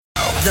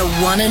The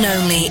one and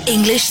only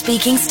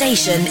English-speaking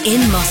station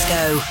in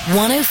Moscow,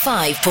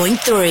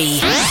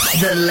 105.3.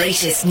 The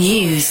latest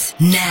news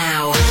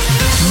now.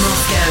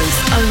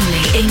 Moscow's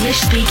only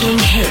English-speaking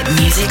hit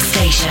music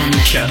station.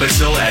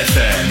 Capital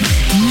FM.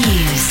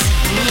 News.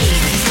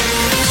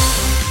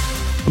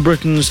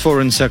 Britain's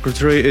Foreign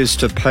Secretary is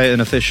to pay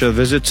an official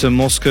visit to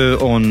Moscow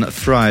on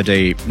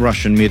Friday.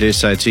 Russian media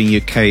citing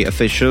UK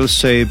officials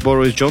say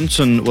Boris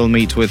Johnson will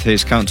meet with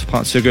his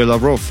counterpart Sergei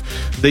Lavrov.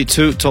 The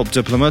two top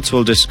diplomats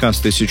will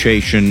discuss the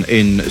situation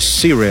in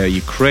Syria,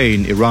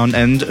 Ukraine, Iran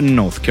and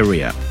North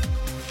Korea.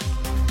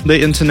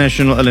 The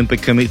International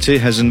Olympic Committee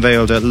has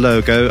unveiled a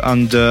logo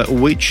under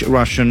which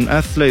Russian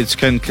athletes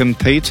can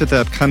compete at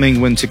the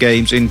upcoming Winter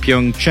Games in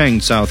Pyeongchang,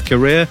 South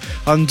Korea,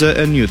 under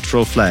a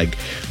neutral flag.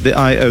 The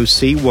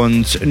IOC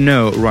wants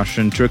no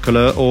Russian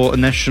tricolour or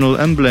national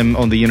emblem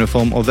on the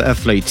uniform of the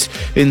athletes.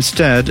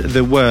 Instead,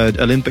 the word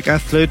Olympic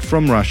athlete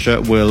from Russia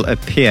will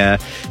appear.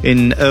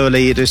 In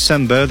early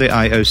December, the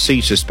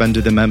IOC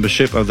suspended the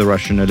membership of the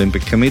Russian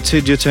Olympic Committee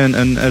due to an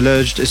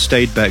alleged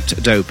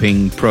state-backed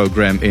doping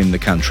program in the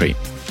country.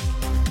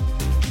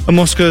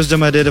 Moscow's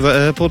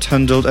Domodedovo Airport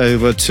handled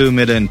over 2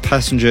 million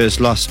passengers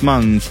last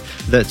month.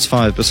 That's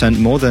 5%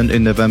 more than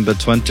in November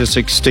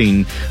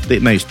 2016. The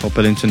most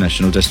popular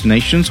international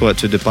destinations were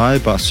to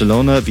Dubai,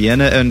 Barcelona,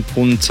 Vienna and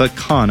Punta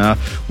Cana,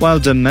 while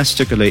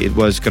domestically it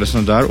was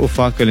Krasnodar,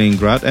 Ufa,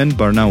 Kaliningrad and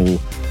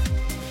Barnaul.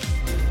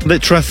 The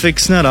traffic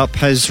snap-up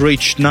has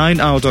reached 9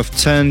 out of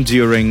 10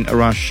 during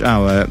rush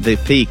hour. The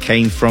peak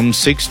came from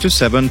 6 to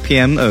 7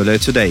 p.m. earlier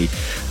today.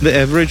 The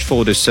average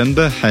for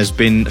December has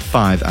been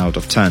 5 out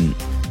of 10.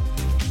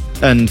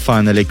 And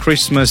finally,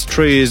 Christmas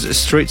trees.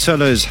 Street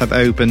sellers have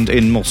opened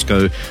in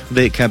Moscow.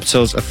 The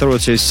capital's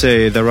authorities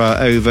say there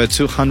are over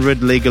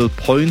 200 legal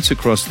points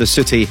across the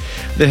city.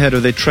 The head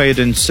of the Trade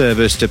and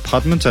Service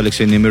Department,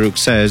 Alexei Nemiruk,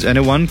 says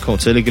anyone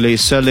caught illegally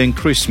selling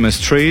Christmas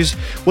trees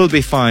will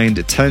be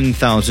fined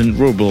 10,000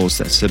 rubles.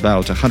 That's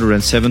about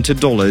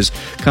 $170.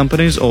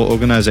 Companies or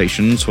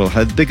organizations will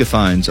have bigger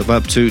fines of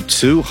up to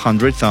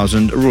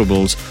 200,000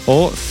 rubles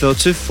or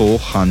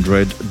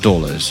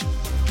 $3,400.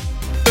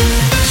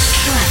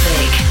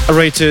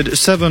 Rated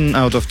 7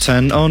 out of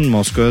 10 on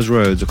Moscow's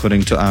roads,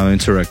 according to our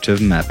interactive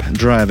map.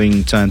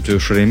 Driving time to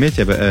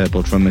Sheremetyevo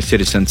Airport from the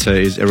city center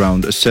is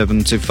around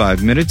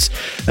 75 minutes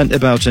and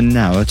about an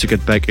hour to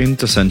get back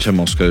into central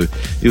Moscow.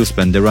 You'll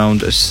spend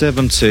around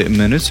 70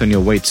 minutes on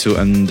your way to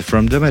and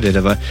from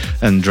Domodedovo,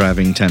 and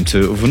driving time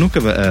to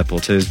Vnukovo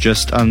Airport is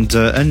just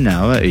under an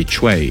hour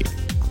each way.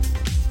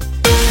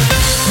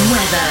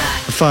 Weather.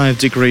 5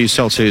 degrees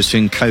Celsius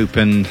in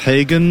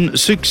Copenhagen,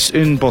 6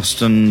 in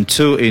Boston,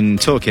 2 in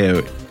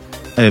Tokyo.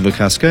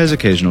 Overcast skies,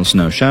 occasional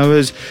snow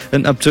showers,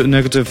 and up to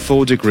negative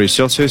 4 degrees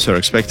Celsius are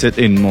expected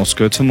in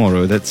Moscow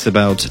tomorrow. That's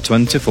about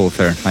 24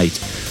 Fahrenheit.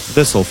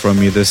 That's all from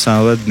me this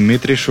hour.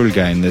 Dmitry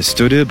Shulga in the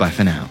studio. Bye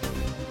for now.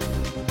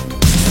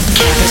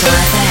 Capital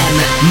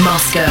FM,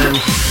 Moscow.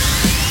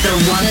 The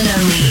one and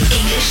only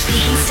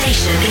English-speaking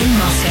station in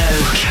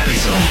Moscow.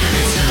 Capital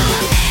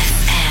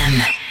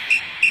FM.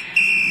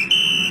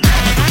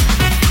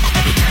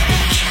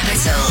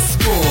 Capital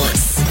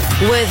Sports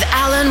with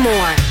Alan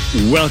Moore.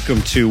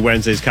 Welcome to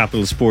Wednesday's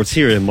Capital Sports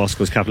here in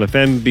Moscow's Capital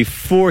FM.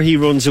 Before he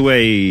runs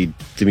away,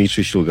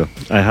 Dmitry Shulga,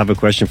 I have a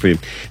question for you.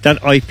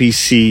 That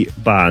IPC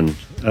ban,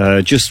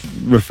 just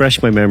refresh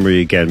my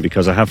memory again,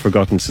 because I have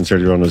forgotten since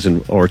earlier on I was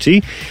in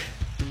RT.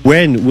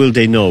 When will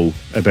they know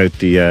about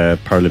the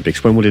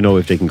Paralympics? When will they know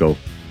if they can go?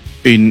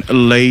 In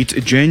late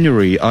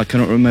January. I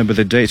cannot remember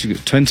the date.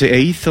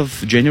 28th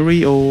of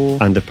January or...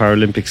 And the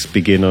Paralympics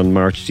begin on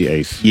March the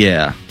 8th.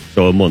 Yeah.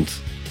 So a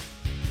month.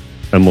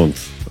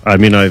 I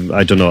mean,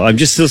 I don't know. I'm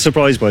just still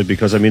surprised by it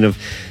because, I mean, we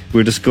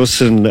were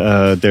discussing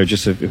there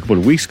just a couple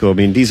of weeks ago. I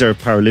mean, these are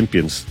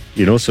Paralympians,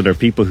 so they're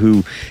people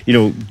who,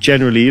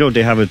 generally,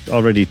 they have it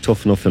already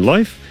tough enough in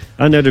life,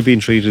 and now they're being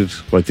treated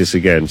like this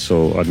again.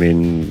 So, I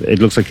mean, it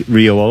looks like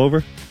Rio all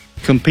over.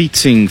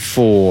 Competing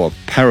for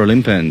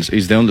Paralympians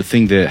is the only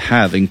thing they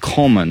have in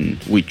common,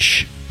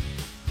 which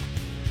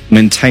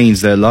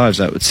maintains their lives,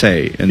 I would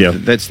say. And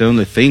that's the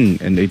only thing,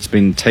 and it's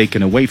been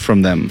taken away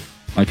from them.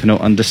 I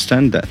cannot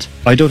understand that.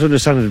 I don't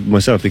understand it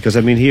myself because, I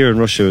mean, here in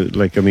Russia,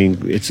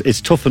 it's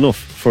tough enough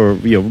for,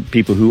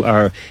 people who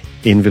are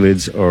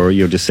invalids or,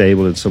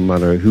 disabled in some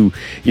manner who,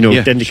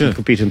 then they can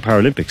compete in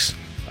Paralympics.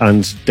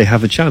 And they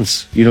have a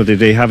chance,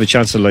 they have a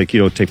chance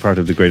to take part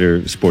of the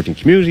greater sporting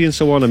community and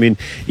so on. I mean,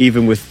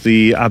 even with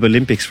the ABBA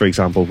Olympics, for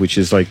example, which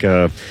is like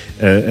a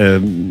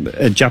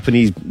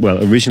Japanese,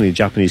 originally a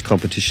Japanese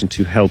competition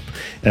to help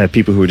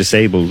people who are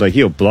disabled,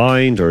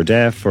 blind or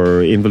deaf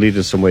or invalid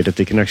in some way, that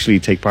they can actually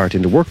take part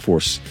in the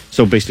workforce.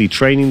 So basically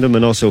training them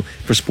and also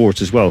for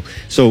sports as well.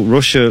 So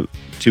Russia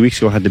 2 weeks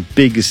ago had the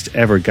biggest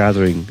ever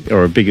gathering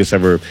or biggest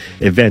ever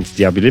event,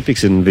 the ABBA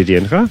Olympics in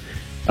Vidyanka.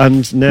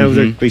 And now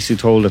they're basically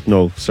told that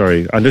no,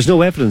 sorry. And there's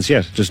no evidence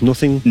yet. There's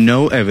nothing.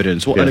 No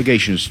evidence. What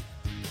allegations?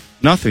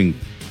 Nothing.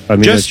 I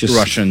mean, just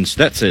Russians,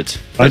 that's it.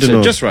 I don't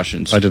know. Just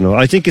Russians. I don't know.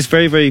 I think it's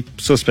very, very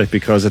suspect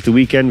because at the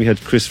weekend we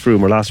had Chris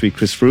Froome, or last week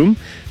Chris Froome,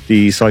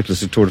 the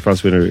cyclist, the Tour de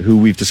France winner, who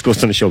we've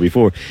discussed on the show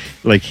before.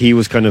 Like, he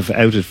was kind of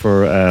outed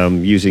for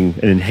using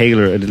an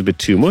inhaler a little bit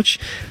too much.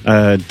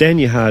 Then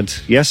you had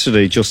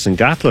yesterday Justin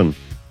Gatlin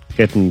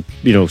getting,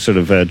 sort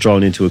of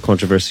drawn into a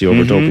controversy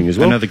over doping as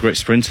well. Another great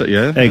sprinter,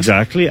 yeah.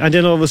 Exactly. And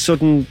then all of a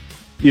sudden,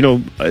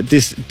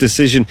 this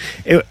decision,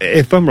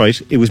 if I'm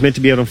right, it was meant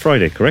to be out on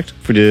Friday, correct?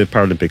 For the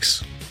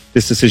Paralympics.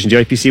 This decision, the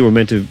IPC were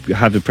meant to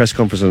have the press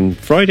conference on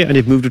Friday, and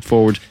they've moved it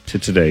forward to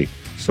today.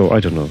 So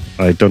I don't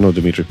know,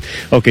 Dimitri.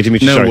 Okay,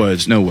 Dimitri, No sorry.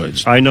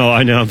 words. I know,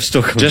 I'm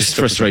stuck. Just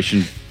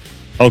frustration.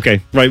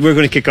 Okay, right, we're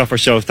going to kick off our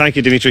show. Thank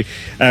you, Dimitri.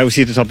 We'll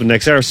see you at the top of the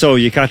next hour. So,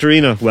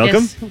 Ekaterina,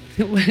 welcome.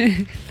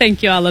 Yes.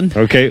 Thank you, Alan.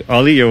 Okay,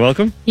 Ollie, you're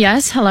welcome.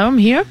 Yes, hello, I'm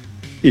here.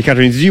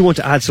 Ekaterina, did you want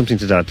to add something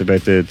to that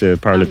about the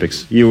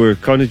Paralympics? You were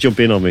kind of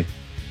jumping in on me.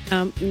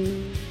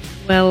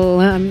 Well,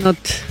 I'm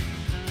not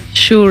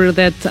sure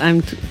that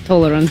I'm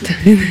tolerant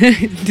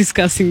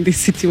discussing this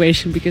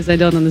situation because I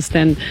don't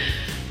understand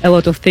a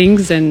lot of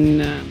things, and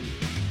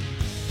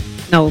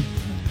no,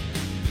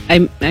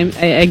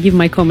 I give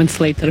my comments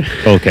later.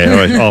 Okay, all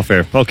right, all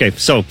fair. Okay,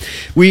 so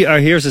we are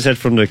here, as I said,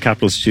 from the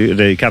Capital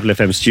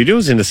FM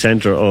studios in the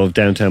centre of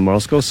downtown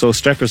Moscow. So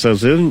strap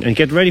yourselves in and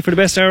get ready for the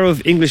best hour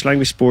of English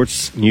language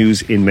sports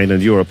news in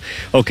mainland Europe.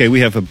 Okay, we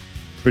have a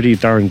pretty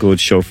darn good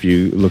show for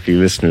you lucky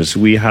listeners.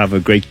 We have a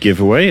great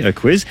giveaway, a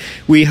quiz.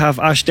 We have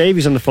Ash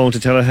Davies on the phone to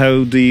tell us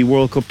how the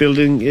World Cup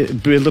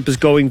build-up is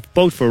going,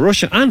 both for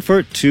Russia and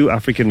for 2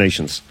 African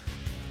nations.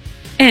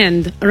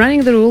 And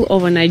running the rule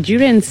over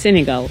Nigeria and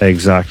Senegal.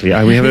 Exactly.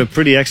 And we have a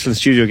pretty excellent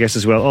studio guest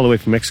as well, all the way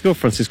from Mexico,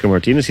 Francisco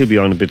Martinez. He'll be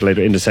on a bit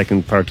later in the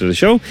second part of the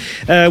show.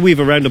 We have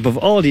a roundup of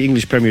all the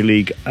English Premier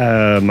League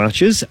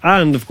matches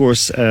and, of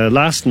course,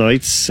 last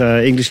night's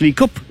English League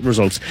Cup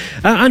results.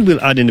 And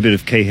we'll add in a bit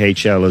of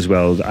KHL as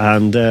well,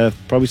 and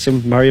probably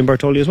some Marion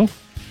Bartoli as well.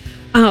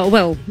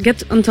 Well,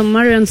 get onto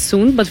Marion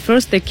soon, but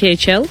first the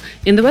KHL.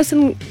 In the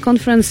Western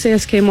Conference,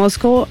 CSKA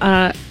Moscow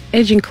are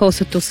edging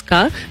closer to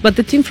SKA, but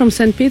the team from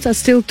St. Pete are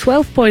still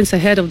 12 points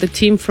ahead of the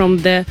team from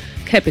the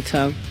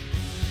capital.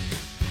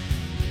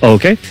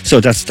 Okay, so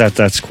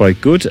that's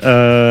quite good,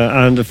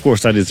 and of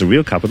course that is the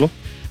real capital.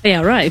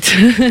 Yeah, right.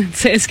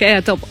 CSKA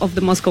are top of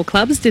the Moscow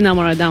clubs. Dinamo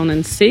are down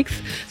in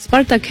 6th.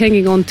 Spartak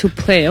hanging on to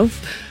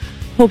playoff.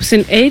 Hopes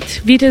in 8th.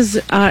 Vitesse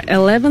are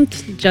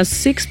 11th,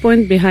 just 6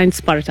 points behind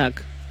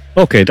Spartak.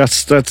 Okay,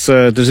 that's there's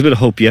a bit of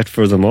hope yet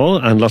for them all,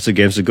 and lots of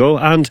games to go.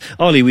 And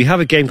Ollie, we have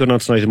a game going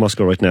on tonight in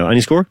Moscow right now. Any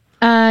score?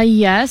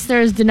 Yes,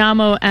 there's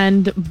Dinamo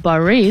and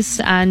Boris,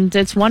 and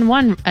it's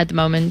 1-1 at the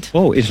moment.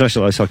 Oh,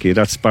 international ice hockey.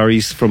 That's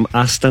Boris from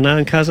Astana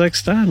in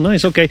Kazakhstan.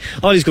 Nice, okay.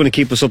 Ollie's going to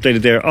keep us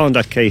updated there on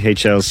that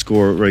KHL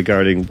score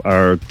regarding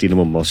our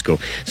Dinamo Moscow.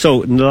 So,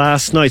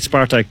 last night,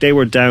 Spartak, they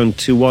were down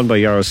 2-1 by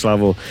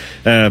Yaroslavl,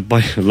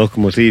 by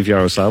Lokomotiv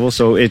Yaroslavl.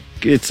 So,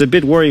 it's a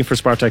bit worrying for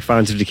Spartak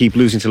fans if they keep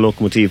losing to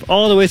Lokomotiv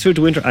all the way through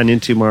to winter and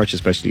into March,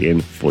 especially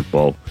in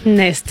football.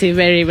 Nasty,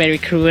 very, very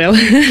cruel.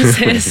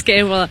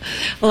 CSKA were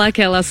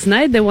lucky last night.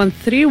 They won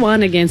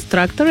 3-1 against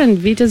Traktor, and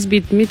Vitesse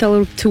beat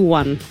Metalurg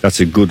 2-1. That's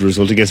a good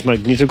result against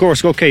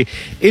Magnitogorsk. Okay,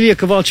 Ilya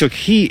Kovalchuk,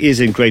 he is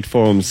in great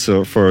form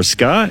for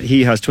SKA.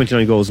 He has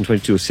 29 goals and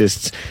 22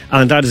 assists,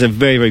 and that is a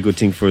very, very good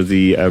thing for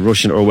the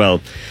Russian, or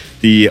well,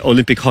 the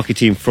Olympic hockey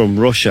team from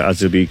Russia,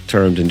 as it'll be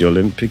termed in the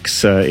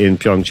Olympics in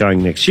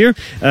Pyeongchang next year,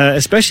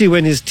 especially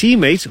when his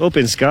teammate up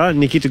in SKA,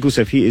 Nikita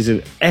Gusev, he is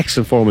in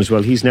excellent form as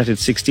well. He's netted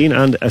 16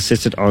 and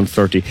assisted on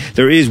 30.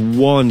 There is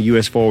one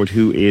US forward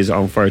who is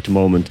on fire at the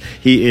moment.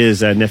 He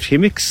is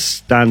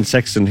Nefthimix, Dan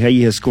Sexton.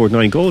 He has scored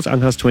 9 goals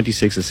and has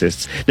 26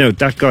 assists. Now,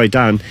 that guy,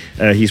 Dan,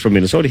 he's from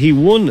Minnesota. He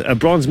won a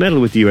bronze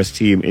medal with the US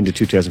team in the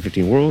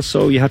 2015 Worlds,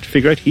 so you have to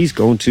figure out he's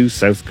going to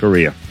South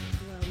Korea.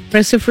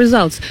 Impressive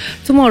results.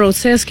 Tomorrow,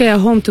 CSKA are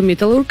home to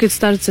Metalurg. It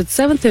starts at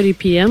 7:30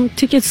 p.m.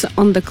 Tickets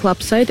on the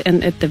club site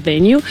and at the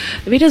venue.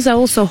 Vitesse are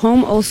also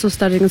home, also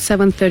starting at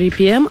 7:30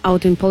 p.m.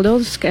 out in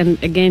Podolsk and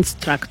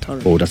against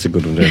Traktor. Oh, that's a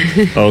good one there.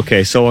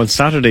 Okay, so on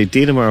Saturday,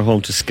 Dinamo are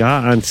home to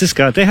SKA, and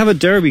CSKA, they have a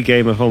derby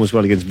game at home as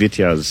well against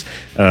Vitesse.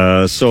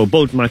 So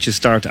both matches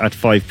start at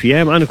 5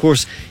 p.m. And of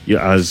course,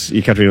 as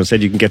Ekaterina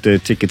said, you can get the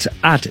tickets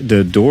at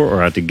the door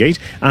or at the gate,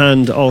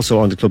 and also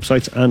on the club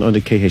sites and on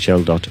the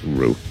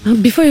khl.ru.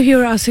 Before you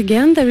hear us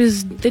again, there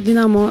is the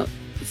Dinamo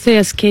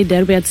CSKA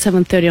derby at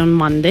 7:30 on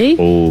Monday.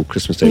 Oh,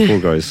 Christmas Day, poor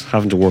guys,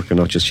 having to work and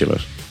not just chill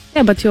out.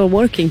 Yeah, but you're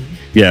working.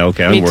 Yeah,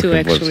 okay, I'm Me working. too,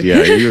 actually.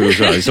 Yeah, you as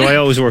well. So I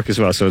always work as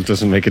well, so it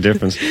doesn't make a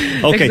difference.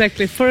 Okay.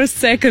 Exactly. First,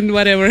 second,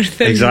 whatever.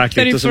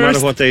 Exactly. It doesn't matter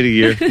what day of the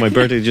year. My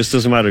birthday just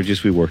doesn't matter,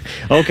 just we work.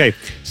 Okay,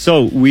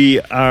 so we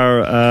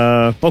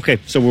are...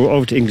 so we're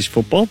over to English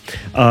football.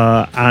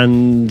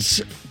 And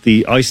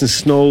the ice and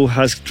snow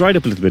has dried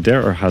up a little bit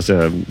there, or has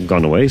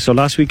gone away. So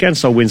last weekend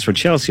saw wins for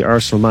Chelsea,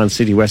 Arsenal, Man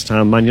City, West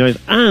Ham, Man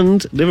United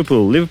and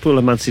Liverpool. Liverpool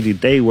and Man City,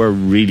 they were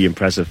really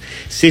impressive.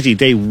 City,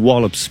 they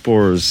walloped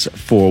Spurs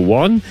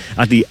 4-1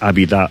 at the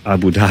Abu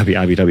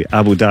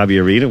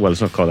Dhabi Arena. Well,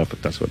 it's not called that,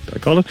 but that's what I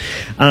call it.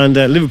 And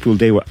Liverpool,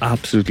 they were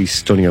absolutely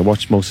stunning. I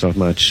watched most of that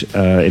match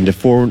in the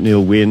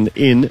 4-0 win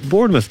in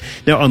Bournemouth.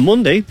 Now, on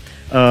Monday,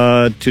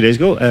 2 days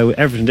ago,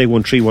 Everton, they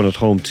won 3-1 at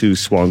home to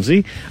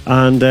Swansea.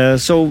 And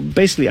so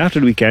basically after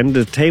the weekend,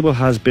 the table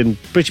has been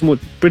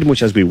pretty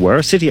much as we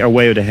were. City are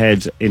way out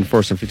ahead in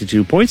first on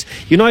 52 points.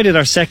 United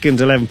are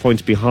second, 11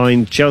 points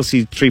behind.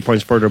 Chelsea 3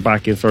 points further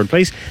back in third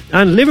place.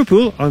 And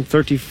Liverpool on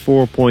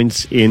 34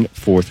 points in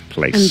fourth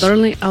place. And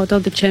Burnley out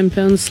of the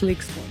Champions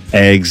League spot.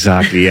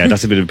 Exactly, yeah,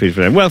 that's a bit of a pity for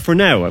them. Well, for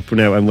now,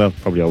 and well,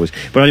 probably always.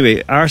 But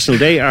anyway, Arsenal,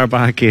 they are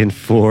back in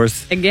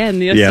fourth. Again,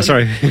 yes. Yeah,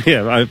 sorry.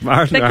 Yeah,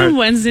 second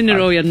Wednesday in a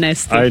row, you're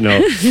nasty. I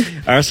know.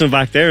 Arsenal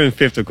back there in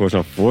fifth, of course,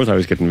 not fourth. I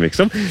was getting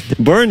mixed up.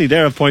 Burnley,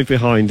 they're a point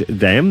behind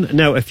them.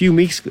 Now, a few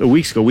weeks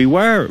ago, we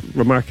were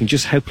remarking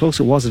just how close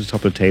it was at the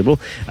top of the table,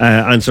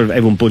 and sort of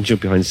everyone bunching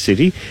up behind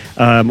City,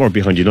 or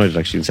behind United,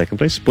 actually, in second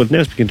place. But now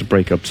it's beginning to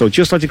break up. So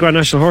just like the Grand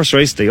National Horse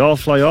Race, they all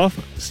fly off,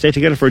 stay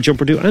together for a jump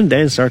or two, and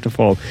then start to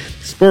fall.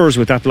 Spurs,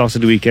 with that loss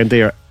of the weekend,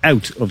 they are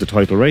out of the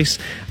title race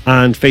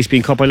and face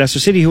being caught by Leicester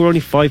City, who are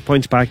only 5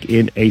 points back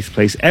in 8th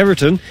place.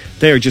 Everton,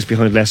 they are just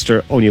behind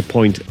Leicester, only a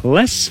point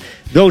less,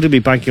 though they'll be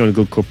banking on a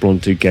good cup run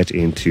to get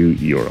into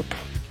Europe.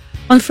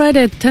 On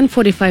Friday at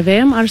 10:45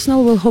 a.m,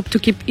 Arsenal will hope to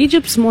keep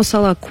Egypt's Mo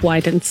Salah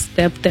quiet and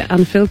step the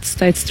Anfield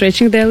side,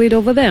 stretching their lead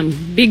over them.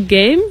 Big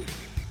game.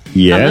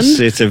 Yes,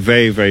 it's a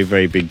very, very,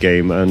 very big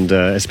game, and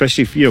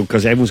especially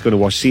because everyone's going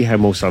to see how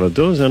Mo Salah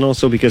does, and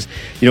also because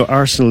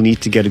Arsenal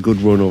need to get a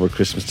good run over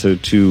Christmas to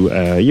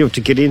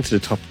get into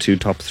the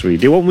top three.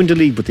 They won't win the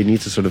league, but they need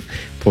to sort of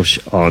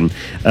push on.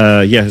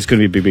 It's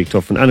going to be a big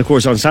tough one. And of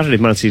course, on Saturday,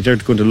 Man City, they're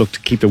going to look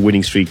to keep their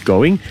winning streak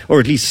going, or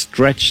at least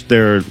stretch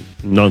their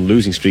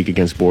non-losing streak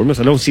against Bournemouth.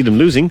 I don't see them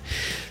losing,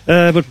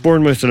 but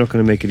Bournemouth are not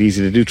going to make it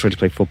easy. They do try to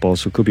play football,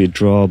 so it could be a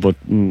draw, but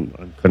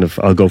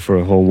I'll go for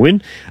a home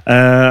win.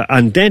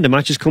 And then the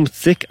matches come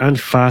thick and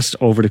fast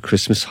over the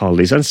Christmas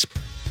holidays. And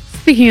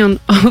speaking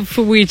of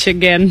which,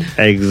 again.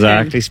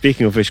 Exactly,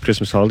 speaking of which,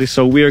 Christmas holidays.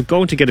 So we are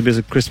going to get a bit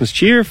of Christmas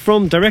cheer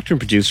from director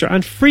and producer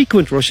and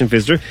frequent Russian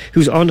visitor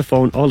who's on the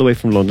phone all the way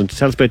from London to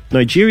tell us about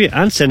Nigeria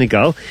and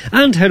Senegal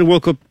and how the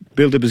World Cup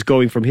build-up is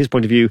going from his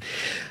point of view.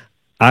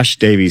 Ash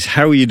Davies,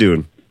 how are you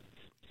doing?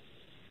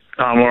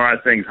 I'm all right,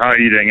 thanks. How are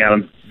you doing,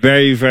 Alan?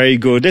 Very, very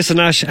good. Listen,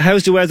 Ash,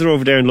 how's the weather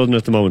over there in London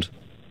at the moment?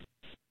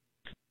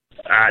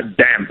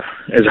 Damp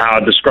is how I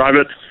describe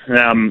it.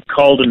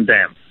 Cold and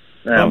damp.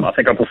 I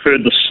think I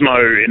preferred the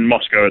snow in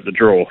Moscow at the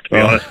draw, to be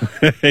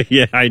honest.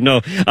 Yeah, I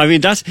know. I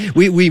mean,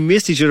 we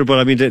missed each other, but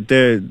I mean,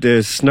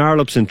 the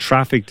snarl-ups in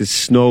traffic, the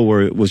snow,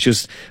 was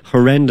just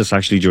horrendous,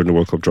 actually, during the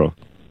World Cup draw.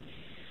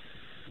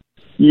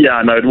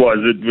 Yeah, no, it was.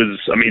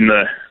 I mean,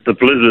 the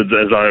blizzards,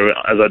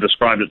 as I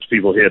described it to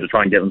people here to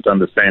try and get them to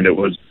understand it,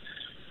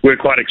 were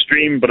quite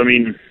extreme. But I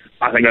mean,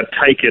 I think I'd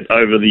take it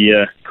over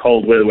the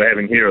cold weather we're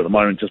having here at the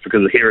moment, just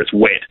because here it's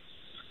wet,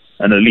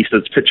 and at least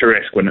it's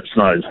picturesque when it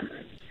snows.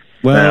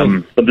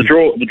 Well, but the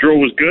draw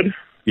was good.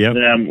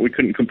 Yeah, we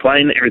couldn't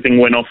complain. Everything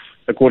went off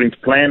according to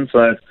plan.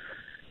 So,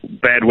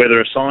 bad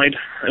weather aside,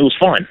 it was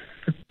fine.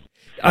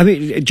 I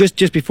mean,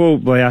 just before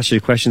I ask you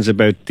questions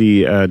about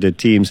the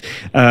teams,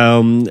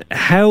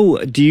 how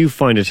do you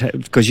find it?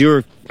 Because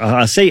you're,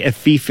 I'll say, a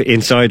FIFA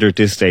insider at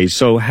this stage.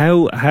 So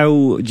how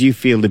do you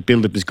feel the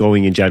build-up is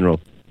going in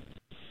general?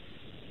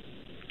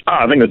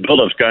 I think the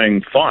build-up's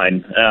going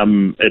fine.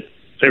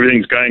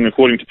 Everything's going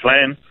according to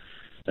plan.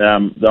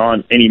 There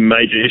aren't any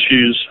major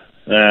issues.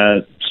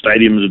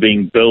 Stadiums are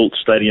being built.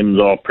 Stadiums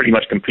are pretty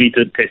much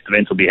completed. Test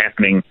events will be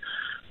happening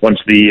once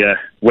the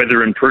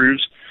weather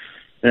improves.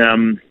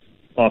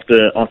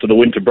 After the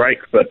winter break,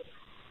 but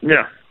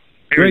yeah,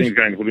 everything's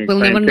going according to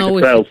plan.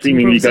 Ticket sales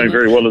seemingly going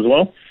very well as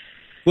well.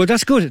 Well,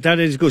 that's good. That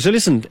is good. So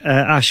listen,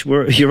 Ash,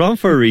 you're on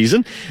for a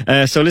reason.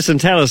 So listen,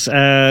 tell us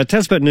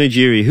about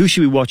Nigeria. Who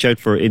should we watch out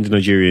for in the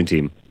Nigerian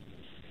team?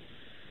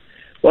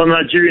 Well, the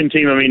Nigerian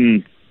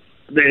team,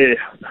 they're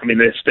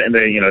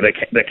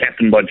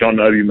captained by John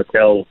Obi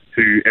Mikel,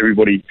 who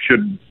everybody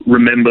should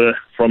remember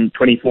from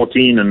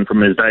 2014 and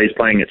from his days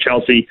playing at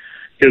Chelsea.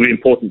 He'll be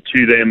important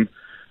to them.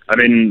 I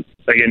mean,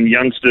 again,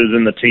 youngsters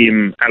in the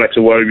team, Alex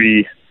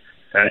Iwobi,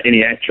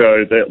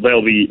 Iniacho,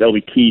 they'll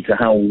be key to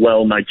how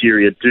well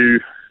Nigeria do.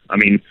 I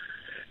mean,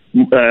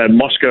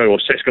 Moscow or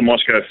CSKA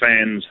Moscow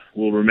fans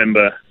will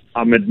remember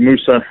Ahmed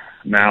Musa.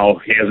 Now,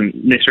 he hasn't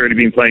necessarily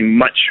been playing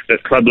much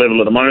at club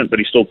level at the moment, but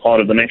he's still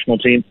part of the national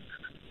team.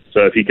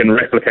 So if he can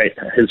replicate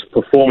his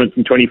performance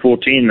in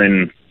 2014,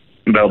 then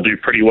they'll do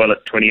pretty well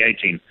at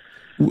 2018.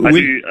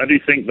 I do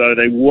think, though,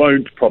 they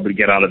won't probably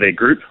get out of their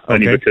group,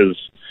 only because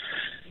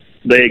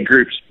their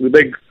groups,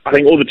 I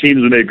think all the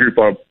teams in their group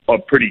are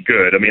pretty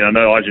good. I mean, I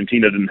know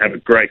Argentina didn't have a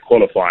great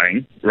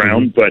qualifying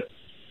round, but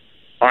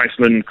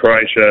Iceland,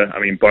 Croatia, I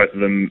mean, both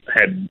of them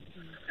had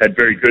had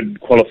very good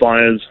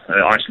qualifiers,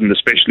 Iceland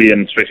especially,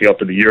 and especially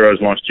after the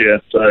Euros last year.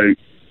 So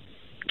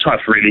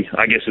tough, really.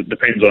 I guess it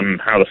depends on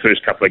how the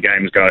first couple of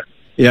games go.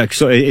 Yeah,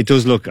 so it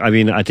does look, I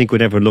mean, I think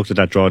whenever I looked at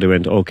that draw, they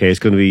went, okay, it's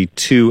going to be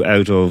 2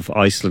 out of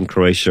Iceland,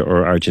 Croatia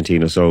or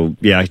Argentina. So,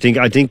 yeah, I think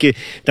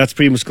that's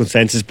pretty much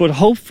consensus. But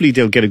hopefully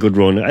they'll get a good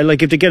run.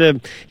 Like, if they get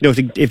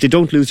if they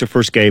don't lose their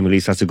first game, at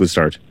least that's a good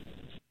start.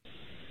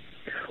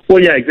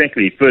 Well, yeah,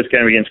 exactly. First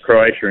game against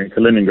Croatia in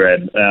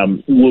Kaliningrad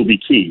will be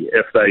key.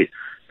 If they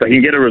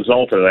can get a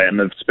result of that,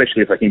 and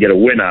especially if they can get a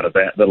win out of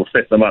that, that'll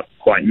set them up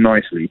quite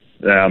nicely.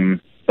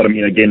 But, I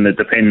mean, again, it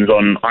depends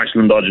on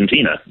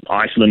Iceland-Argentina.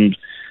 Iceland,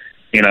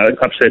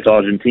 upsets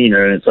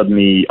Argentina, and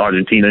suddenly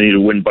Argentina need to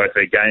win both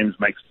their games,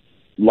 makes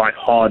life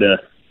harder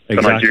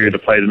for Nigeria to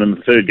play them in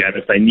the third game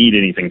if they need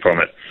anything from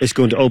it. It's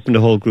going to open the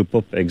whole group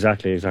up.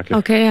 Exactly.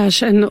 Okay,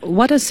 Ash, and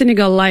what is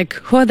Senegal like?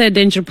 Who are their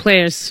danger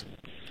players?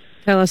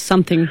 Tell us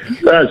something.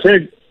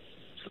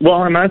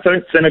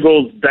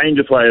 Senegal's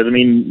danger players, I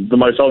mean, the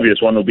most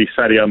obvious one will be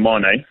Sadio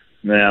Mane.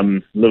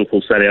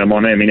 Liverpool Sadio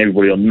Mane, I mean,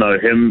 everybody will know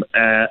him.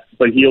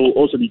 But he'll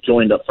also be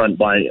joined up front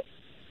by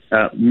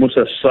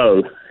Musa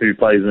Sow, who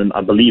plays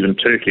I believe in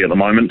Turkey at the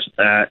moment.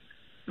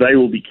 They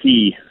will be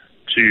key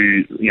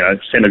to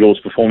Senegal's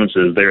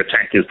performances. Their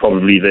attack is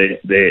probably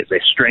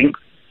their strength.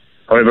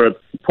 However,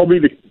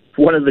 probably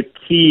one of the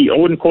key, I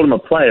wouldn't call him a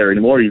player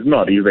anymore, he's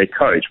not, he's their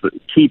coach, but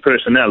key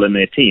personnel in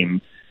their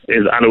team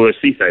is Aliou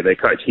Cisse, their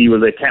coach. He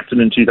was their captain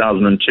in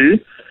 2002.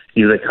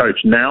 He's their coach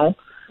now.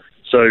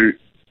 So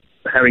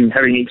having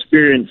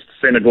experienced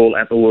Senegal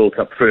at the World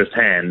Cup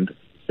firsthand,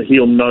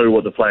 he'll know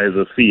what the players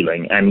are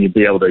feeling, and he'll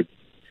be able to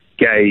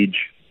gauge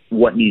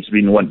what needs to be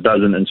and what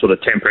doesn't, and sort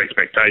of temper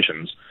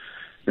expectations.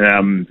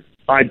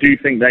 I do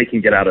think they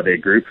can get out of their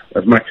group,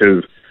 as much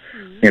as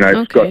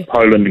it's got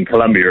Poland and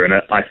Colombia in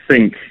it. I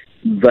think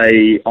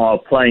they are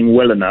playing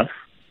well enough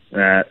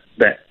that,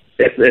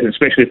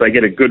 especially if they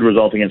get a good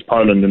result against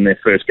Poland in their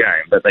first game,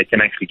 that they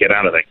can actually get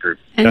out of that group.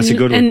 That's a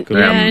good one.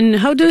 And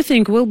how do you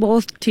think, will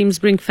both teams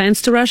bring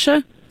fans to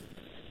Russia?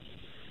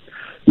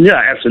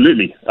 Yeah,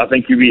 absolutely. I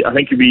think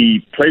you'd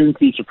be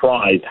pleasantly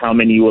surprised how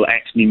many will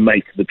actually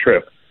make the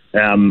trip.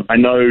 I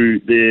know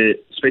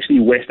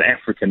especially West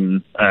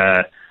African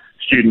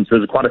students,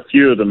 there's quite a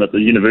few of them at the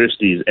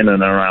universities in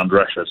and around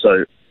Russia.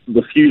 So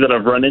the few that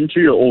I've run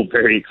into are all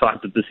very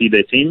excited to see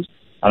their teams,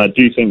 and I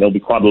do think there'll be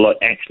quite a lot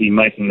actually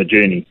making the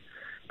journey.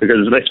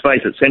 Because let's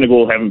face it,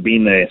 Senegal haven't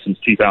been there since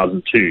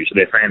 2002, so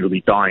their fans will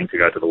be dying to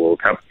go to the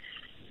World Cup.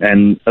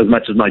 And as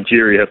much as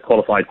Nigeria have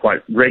qualified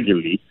quite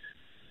regularly,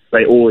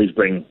 they always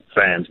bring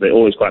fans. They're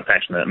always quite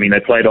passionate. I mean, they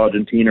played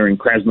Argentina in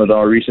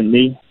Krasnodar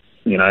recently,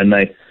 and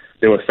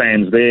there were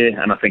fans there,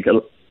 and I think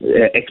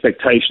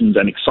expectations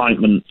and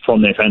excitement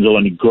from their fans will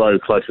only grow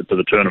closer to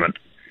the tournament.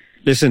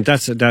 Listen,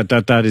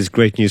 that is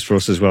great news for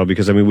us as well,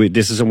 because I mean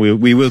this is something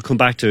we will come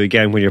back to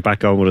again when you're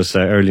back on with us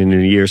early in the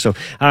new year. So,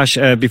 Ash,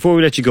 before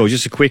we let you go,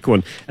 just a quick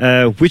one: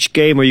 which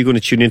game are you going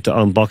to tune into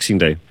on Boxing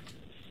Day?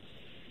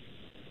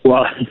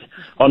 Well,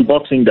 on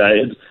Boxing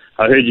Day,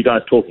 I heard you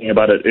guys talking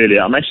about it earlier.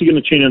 I'm actually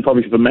going to tune in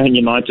probably for Man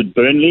United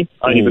Burnley,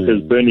 only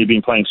because Burnley have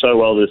been playing so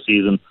well this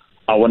season.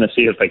 I want to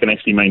see if they can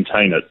actually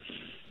maintain it.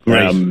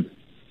 Great.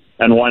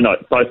 And why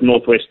not? Both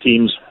Northwest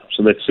teams,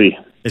 so let's see.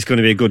 It's going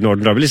to be a good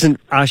Northern Derby. Listen,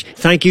 Ash,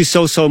 thank you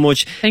so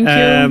much. Thank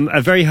you.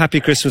 A very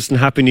happy Christmas and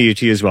Happy New Year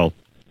to you as well.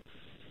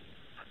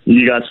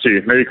 You guys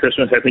too. Merry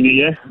Christmas, Happy New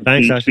Year.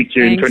 Thanks, Ash. Speak to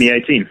you in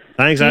 2018.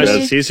 Thanks,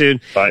 Ash. See you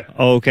soon. Bye.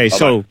 Okay, Bye-bye.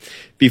 So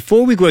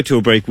before we go to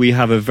a break, we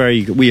have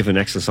an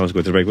excellent song to go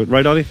to the break with,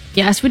 right, Ollie?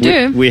 Yes, we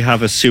do. We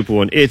have a super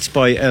one. It's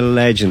by a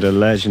legend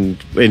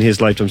in his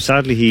lifetime.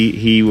 Sadly,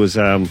 he was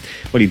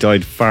he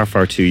died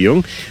far too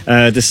young.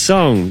 The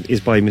song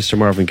is by Mr.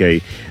 Marvin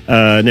Gaye.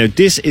 Now,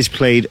 this is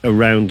played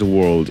around the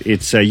world.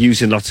 It's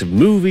used in lots of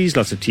movies,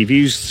 lots of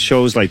TV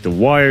shows like The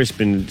Wire. It's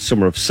been in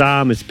Summer of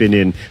Sam. It's been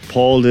in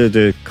Paul,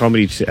 the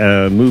comedy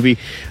movie.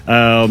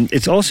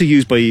 It's also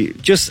used by,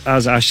 just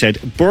as Ash said,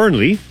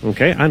 Burnley,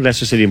 okay, and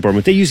Leicester City and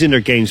Bournemouth. They use it in their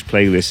games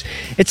playlist.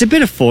 It's a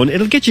bit of fun.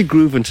 It'll get you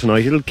grooving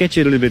tonight. It'll get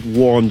you a little bit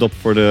warmed up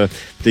for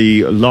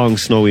the long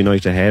snowy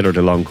night ahead, or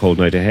the long cold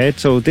night ahead.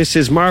 So this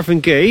is Marvin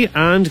Gaye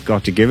and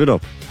Got to Give It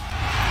Up.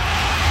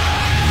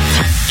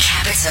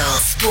 Capital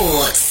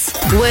Sports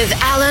with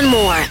Alan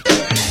Moore.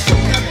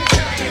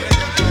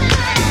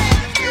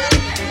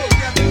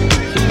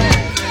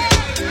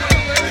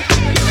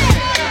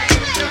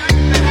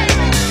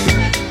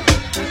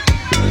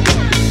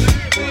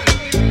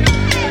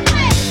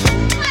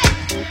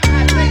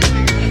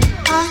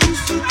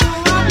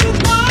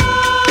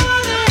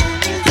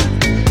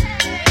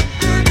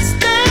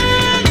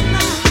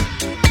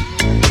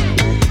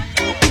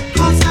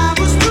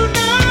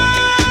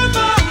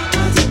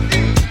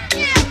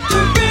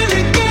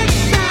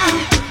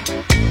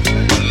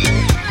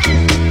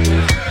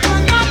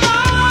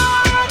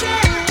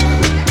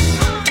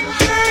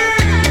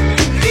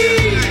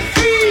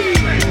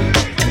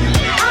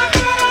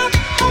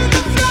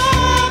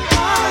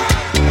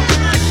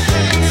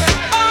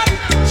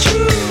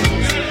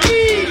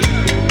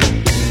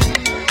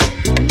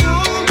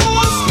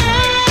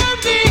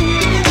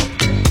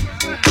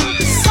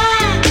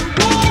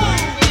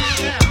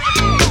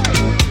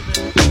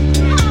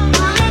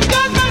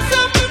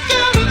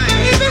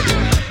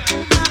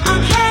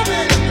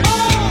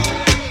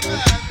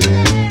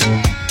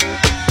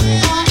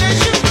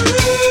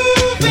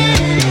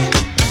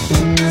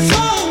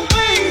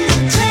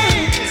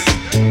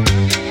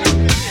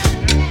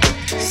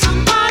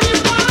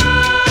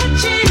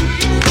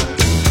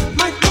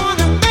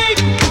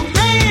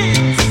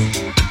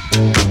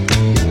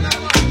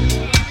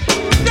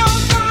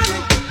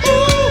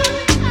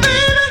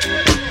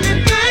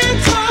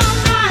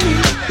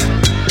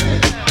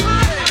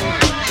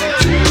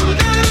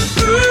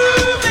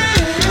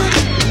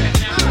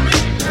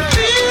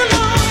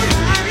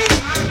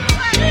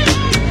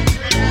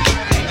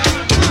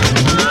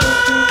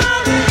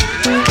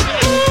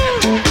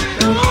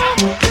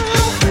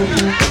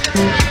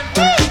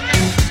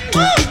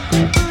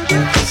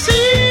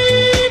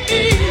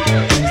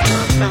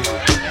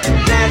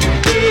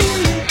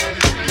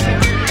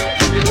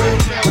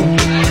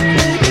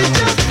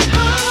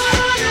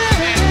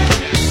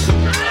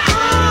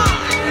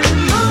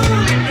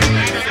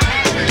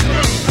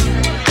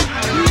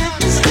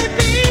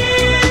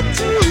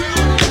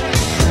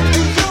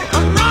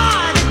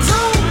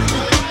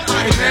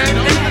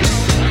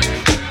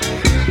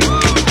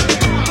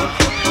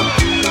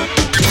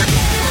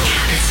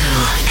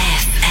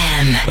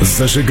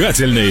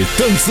 Зажигательный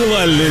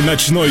танцевальный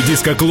ночной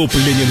диско-клуб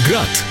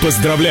 «Ленинград»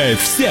 поздравляет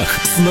всех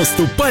с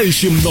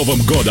наступающим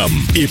Новым годом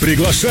и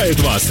приглашает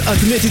вас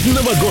отметить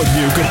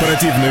новогоднюю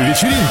корпоративную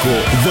вечеринку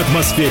в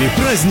атмосфере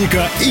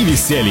праздника и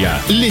веселья.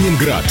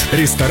 «Ленинград».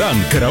 Ресторан,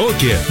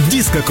 караоке,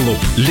 диско-клуб.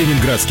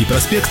 Ленинградский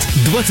проспект,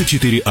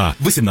 24А,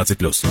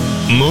 18+.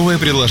 Новое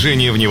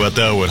предложение в Нева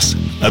Тауэрс,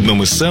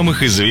 одном из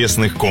самых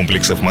известных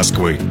комплексов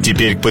Москвы.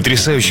 Теперь к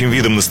потрясающим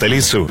видам на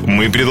столицу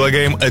мы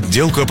предлагаем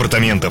отделку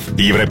апартаментов,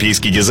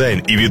 европейский дизайн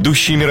и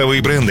ведущие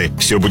мировые бренды.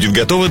 Все будет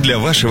готово для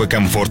вашего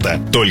комфорта.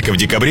 Только в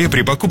декабре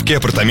при покупке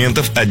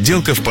апартаментов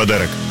отделка в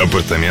подарок.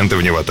 Апартаменты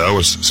в Нева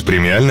Тауэрс с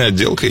премиальной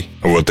отделкой?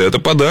 Вот это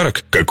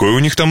подарок! Какой у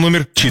них там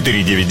номер?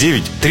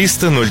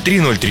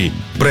 499-300-0303.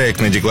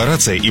 Проектная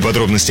декларация и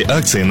подробности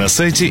акции на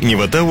сайте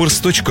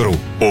nevatowers.ru.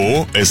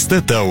 ООО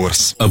 «СТ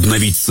Тауэрс».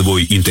 Обновить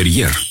свой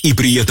интерьер и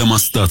при этом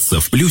остаться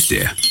в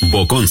плюсе?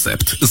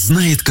 Боконцепт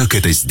знает, как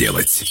это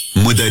сделать.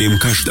 Мы дарим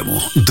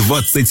каждому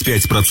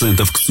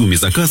 25% к сумме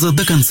заказа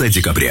до конца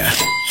декабря.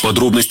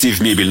 Подробности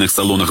в мебельных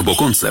салонах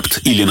Боконцепт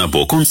или на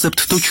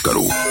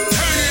boconcept.ru.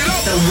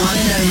 The one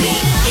and only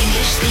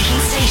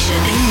English-speaking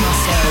station in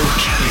Moscow.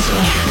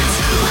 Capital FM.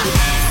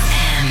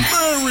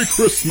 Merry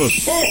Christmas!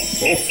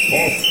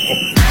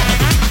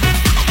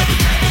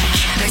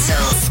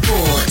 Capital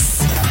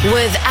Sports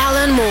with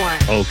Alan Moore.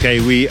 Okay,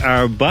 we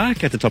are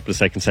back at the top of the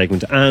second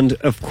segment, and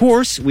of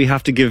course we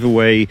have to give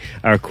away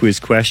our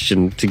quiz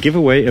question to give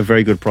away a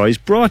very good prize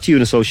brought to you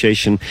in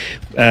association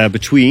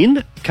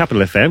between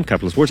Capital FM,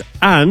 Capital Sports,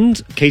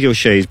 and Katie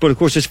O'Shea's. But of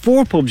course there's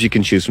 4 pubs you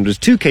can choose from. There's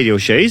 2 Katie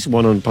O'Shea's,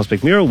 one on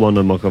Prospect Mira, one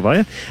on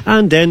Mokovaya,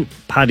 and then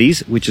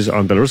Paddy's, which is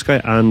on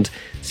Belaruskaya, and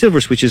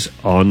Silver's, which is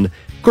on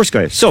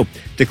Kurskaya. So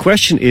the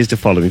question is the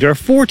following. There are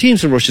 4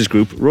 teams in Russia's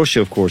group.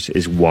 Russia, of course,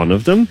 is one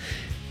of them.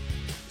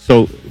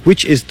 So,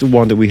 which is the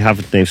one that we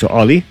haven't named? So,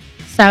 Ollie?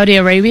 Saudi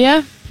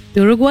Arabia.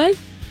 Uruguay.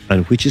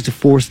 And which is the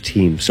 4th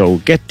team? So,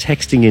 get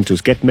texting into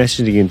us, get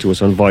messaging into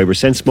us on Viber,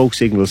 send smoke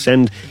signals,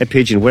 send a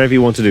pigeon, whatever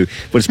you want to do.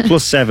 But it's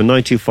 +7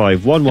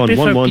 925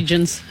 1111.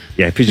 Pigeons.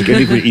 Yeah, pigeons.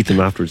 We can eat them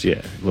afterwards.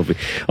 Yeah, lovely.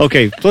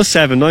 Okay,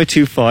 +7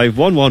 925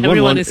 1111.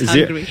 Everyone is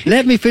hungry.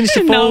 Let me finish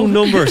the phone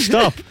No. number.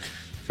 Stop.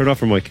 Turn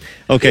off your mic.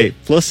 Okay,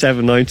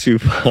 +7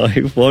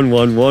 925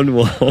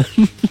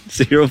 1111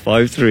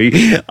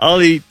 053.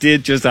 Ollie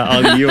did just that.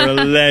 Ollie, you're a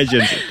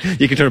legend.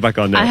 You can turn it back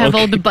on now. I have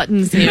all the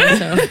buttons here,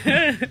 so.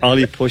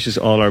 Ollie pushes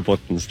all our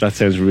buttons. That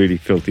sounds really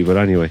filthy, but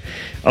anyway.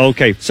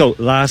 Okay, so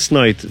last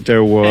night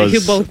there was...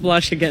 You both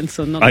blush again,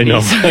 so not I know,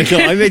 me. I know.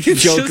 I made the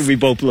It's joke just- and we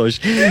both blush.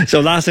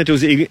 So last night there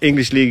was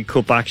English League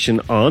Cup action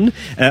on.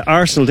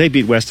 Arsenal, they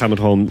beat West Ham at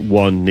home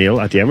 1-0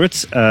 at the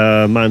Emirates.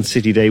 Man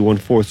City, they won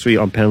 4-3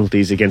 on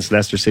penalties against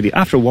Leicester City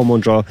after a 1-1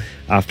 draw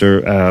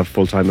after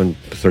full time and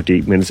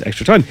 30 minutes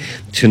extra time.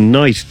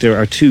 Tonight there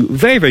are 2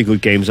 very, very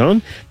good games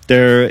on.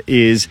 There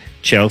is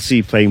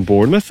Chelsea playing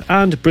Bournemouth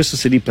and Bristol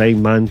City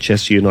playing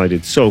Manchester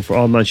United. So for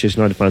all Manchester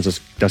United fans,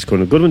 that's going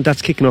to be a good one.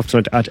 That's kicking off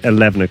tonight at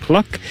 11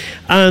 o'clock.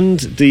 And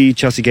the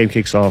Chelsea game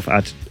kicks off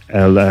at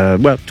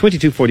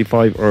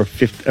 22:45 or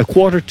a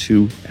quarter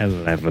to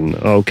 11.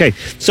 Okay,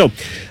 so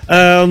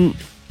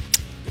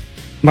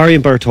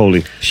Marion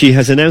Bartoli, she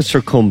has announced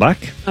her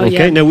comeback. Oh,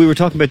 okay, yeah. now we were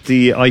talking about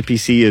the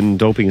IPC and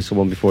doping and so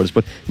on before this,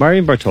 but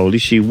Marion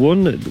Bartoli, she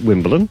won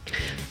Wimbledon.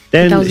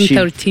 Then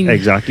 2013.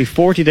 Exactly.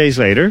 40 days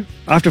later,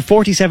 after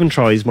 47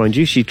 tries, mind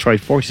you, she tried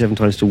 47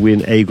 times to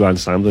win a Grand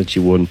Slam, and she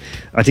won.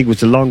 I think it was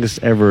the longest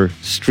ever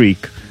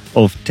streak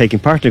of taking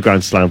part in a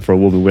Grand Slam for a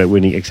woman without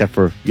winning, except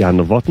for Jan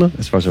Novotná,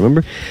 as far as I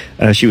remember.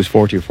 She was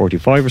 40 or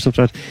 45 or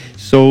something like that.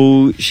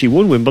 So she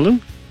won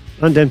Wimbledon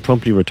and then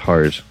promptly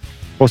retired.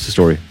 What's the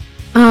story?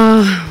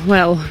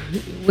 Well,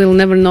 we'll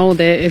never know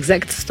the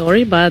exact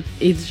story, but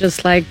it's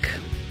just like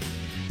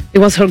it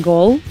was her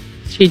goal.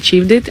 She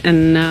achieved it,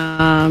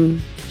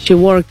 and she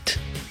worked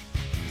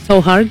so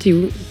hard.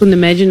 You couldn't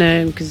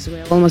imagine, because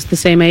we're almost the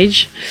same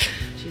age.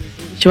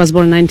 She was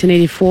born in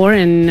 1984,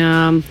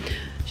 and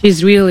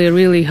she's really,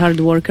 really hard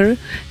worker.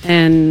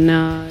 And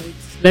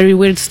it's a very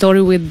weird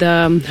story with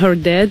her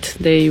dad.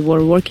 They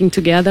were working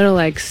together,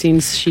 like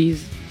since she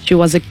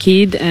was a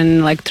kid,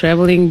 and like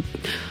traveling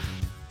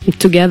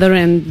together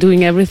and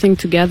doing everything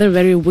together.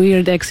 Very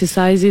weird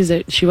exercises.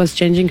 She was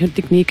changing her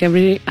technique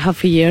every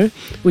half a year,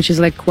 which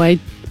is like quite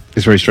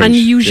It's very strange.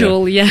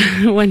 unusual, yeah,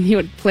 when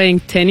you're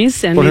playing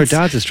tennis. And Well, her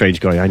dad's a strange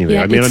guy anyway.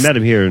 Yeah, I mean, I it's- met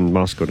him here in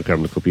Moscow to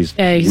Kremlin Cup. He's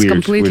he's weird,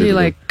 completely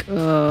weird like,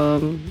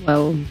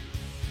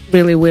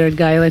 really weird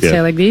guy, let's Yeah.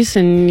 say like this,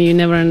 and you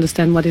never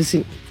understand what is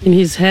in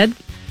his head.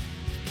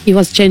 He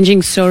was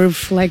changing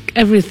serve, like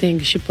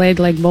everything. She played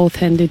like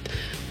both-handed,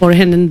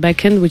 forehand and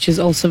backhand, which is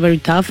also very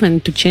tough,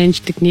 and to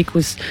change technique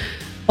was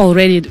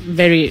already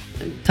very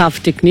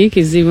tough technique.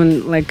 Is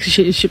even like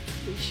she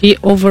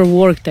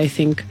overworked, I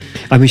think.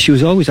 I mean, she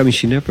was always,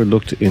 she never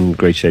looked in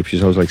great shape. She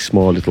was always like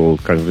small, little,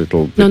 kind of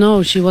little...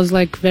 No, she was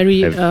like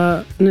very,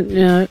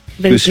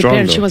 very was strong,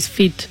 prepared. though. She was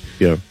fit.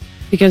 Yeah.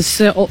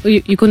 Because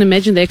you couldn't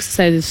imagine the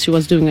exercises she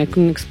was doing. I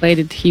couldn't explain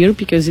it here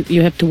because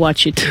you have to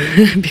watch it.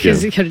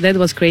 Because her dad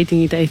was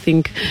creating it, I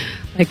think,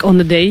 like on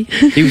the day.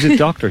 He was a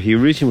doctor. He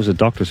originally was a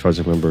doctor, as far as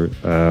I remember,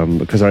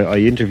 because I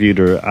interviewed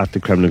her at the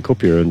Kremlin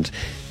Cup here, and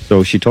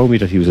so she told me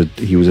that he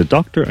was a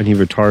doctor and he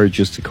retired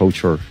just to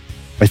coach her.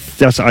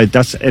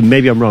 That's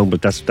maybe I'm wrong,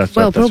 but that's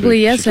well, that's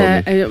probably yes.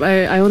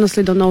 I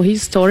honestly don't know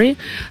his story.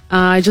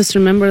 I just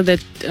remember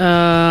that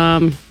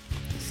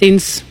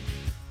since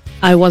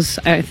I was,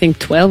 I think,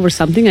 12 or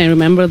something, I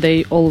remember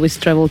they always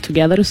traveled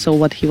together. So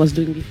what he was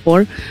doing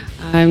before,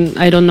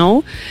 I don't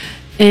know.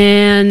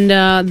 And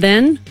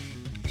then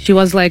she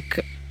was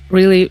like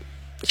really.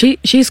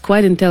 She's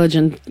quite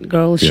intelligent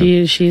girl.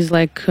 Yeah. She's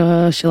like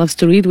she loves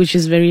to read, which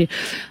is very.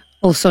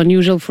 Also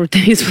unusual for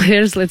tennis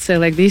players, let's say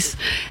like this,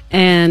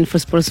 and for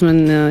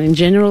sportsmen in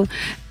general.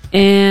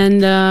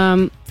 And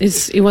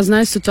it was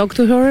nice to talk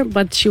to her,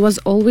 but she was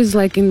always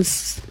like in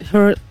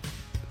her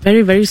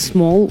very, very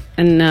small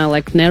and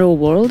like narrow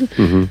world,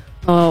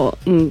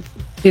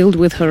 filled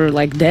with her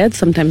like dad,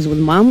 sometimes with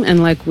mom,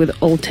 and like with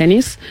all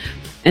tennis.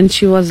 And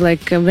she was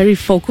like very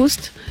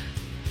focused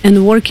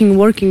and working,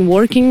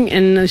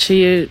 and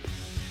she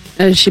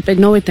paid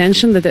no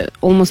attention that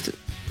almost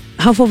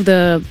half of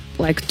the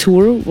like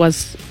tour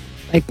was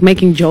like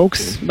making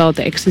jokes about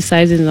the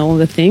exercises and all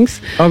the things.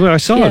 Oh, but I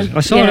saw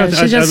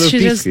it. She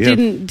just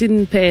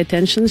didn't pay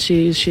attention.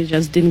 She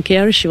just didn't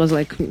care. She was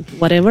like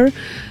whatever.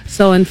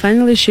 So and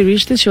finally she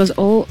reached it. She was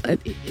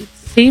it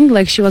seemed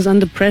like she was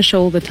under pressure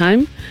all the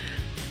time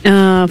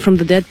from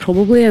the dad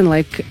probably, and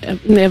like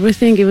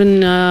everything.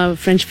 Even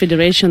French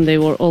Federation, they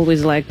were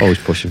always like always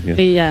pushing.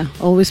 Yeah,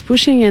 always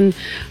pushing, and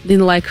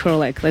didn't like her.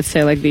 Like let's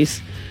say like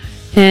this.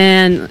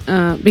 And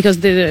because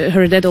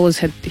her dad always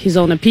had his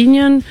own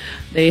opinion,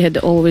 they had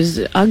always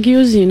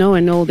argues,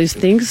 and all these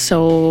things.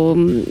 So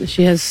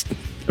she has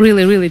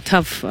really, really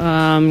tough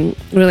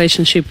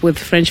relationship with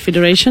French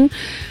Federation.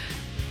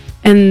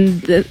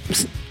 And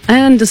I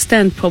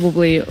understand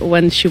probably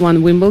when she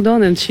won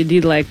Wimbledon and she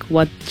did like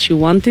what she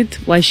wanted,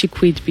 why she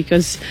quit.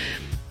 Because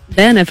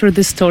then I've heard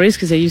these stories,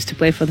 because I used to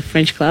play for the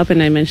French club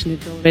and I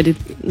mentioned it already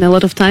a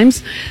lot of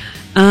times.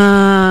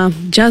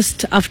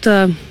 Just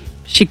after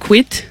she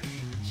quit,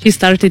 she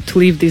started to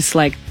live this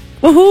like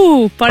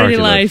woohoo party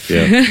life,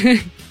 yeah.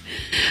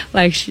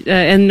 like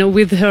and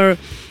with her,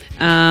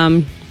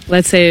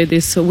 let's say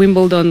this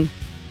Wimbledon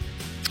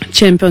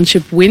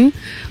championship win,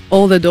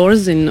 all the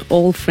doors in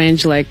all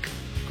French like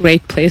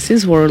great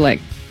places were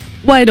like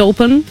wide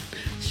open.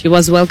 She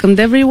was welcomed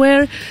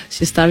everywhere.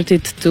 She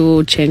started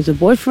to change the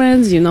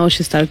boyfriends.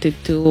 She started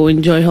to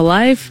enjoy her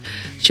life.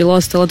 She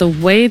lost a lot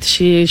of weight.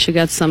 She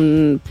got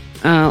some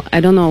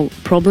I don't know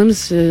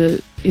problems.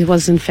 It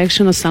was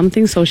infection or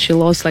something, so she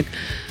lost like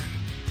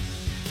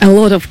a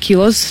lot of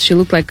kilos. She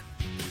looked like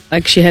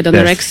she had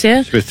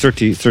anorexia. She was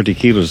 30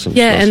 kilos.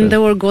 And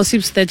there were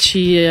gossips that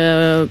she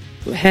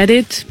had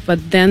it,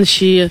 but then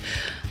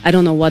I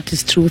don't know what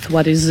is truth,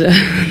 what is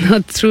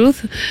not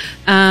truth.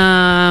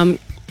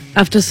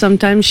 After some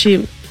time,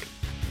 she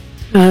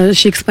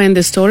explained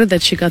the story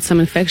that she got some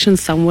infection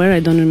somewhere. I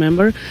don't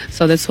remember,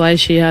 so that's why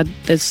she had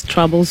these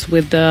troubles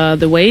with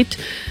the weight.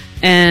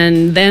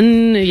 And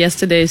then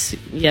yesterday,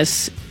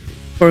 yes,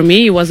 for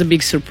me, it was a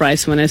big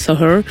surprise when I saw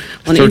her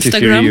on 33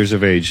 Instagram. Years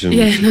of age. On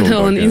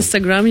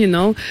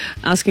Instagram,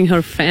 asking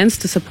her fans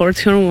to support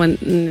her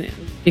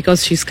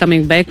because she's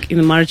coming back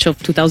in March of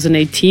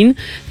 2018.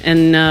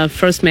 And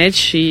first match,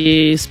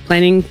 she is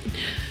planning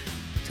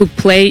to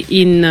play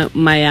in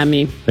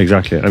Miami.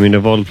 Exactly. I mean,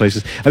 of all the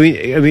places. I mean,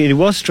 it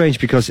was strange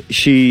because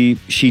she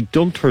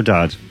dumped her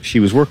dad. She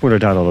was working with her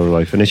dad all her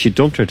life, and then she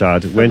dumped her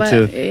dad, went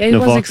to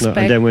Novotna,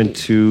 and then went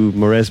to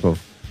Moresmo.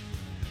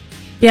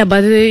 Yeah,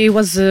 but it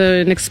was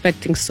an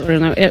expecting story.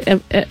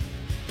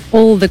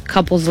 All the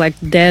couples, like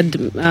dad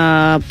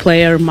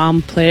player,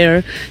 mom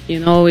player,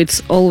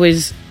 it's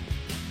always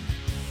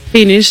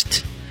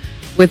finished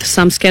with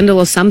some scandal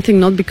or something,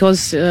 not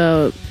because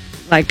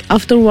like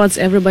afterwards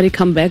everybody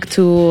come back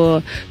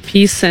to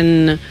peace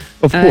and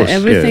of course,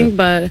 everything,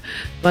 but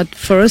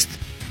first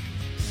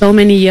so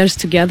many years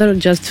together,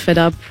 just fed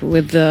up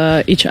with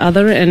each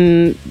other,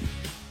 and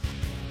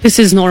this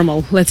is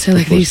normal, let's say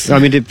like this. I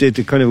mean,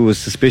 it kind of was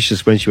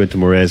suspicious when she went to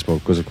Moresmo,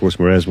 because of course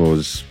Moresmo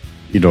is,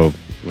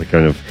 like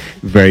kind of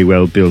very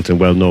well built and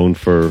well known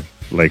for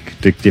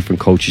like the different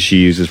coaches she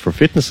uses for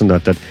fitness and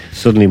that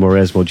suddenly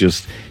Moresmo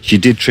she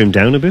did trim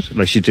down a bit,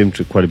 like she trimmed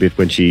quite a bit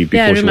before she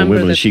won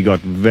Wimbledon.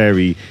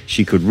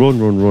 She could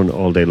run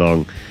all day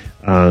long,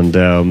 and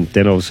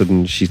then all of a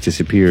sudden she's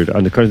disappeared,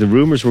 and the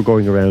rumours were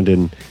going around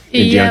in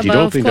the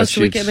anti-doping. But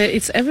of course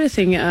it's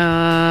everything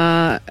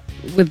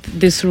with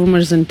these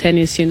rumours in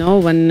tennis,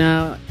 when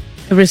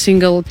every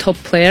single top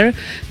player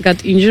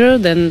got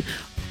injured, then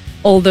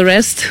all the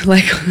rest,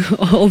 like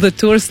all the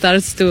tour,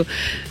 starts to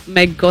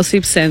make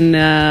gossips and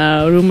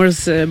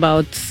rumors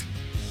about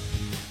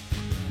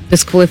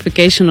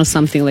disqualification or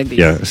something like this.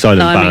 Yeah, a silent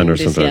ban or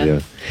something.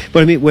 Yeah.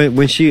 But I mean, when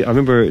I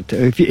remember,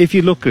 if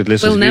you look at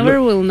listeners,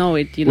 we'll know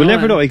it. We'll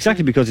never know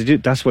exactly, because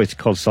that's why it's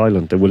called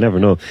silent. We'll never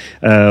know.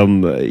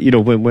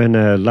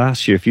 When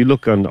last year, if you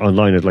look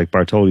online at like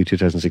Bartoli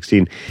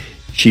 2016,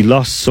 she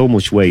lost so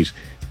much weight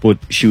but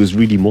she was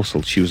really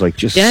muscled. She was like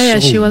just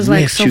she was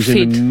like ripped. so She was fit.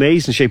 in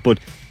amazing shape, but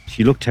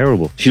she looked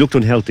terrible. She looked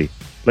unhealthy.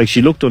 Like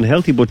she looked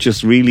unhealthy, but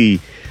just really,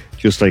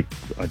 just like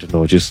I don't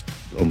know, just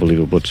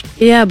unbelievable. But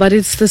Yeah, but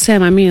it's the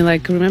same. I mean,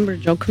 like, remember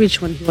Djokovic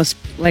when he was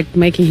like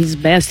making his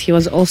best? He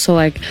was also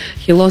like,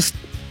 he lost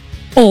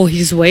all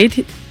his weight.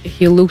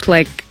 He looked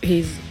like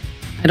he's,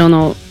 I don't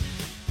know,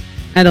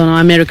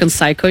 American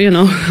Psycho, you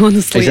know,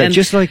 honestly. exactly,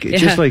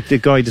 just like the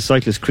guy, the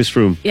cyclist Chris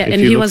Froome. Yeah, If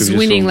and you he look was at him,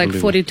 winning so like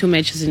unbelievable. 42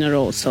 matches in a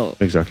row. So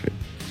Exactly.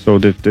 So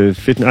the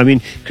fitness. I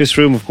mean, Chris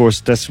Froome, of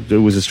course, it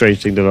was a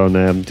strange thing that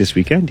on this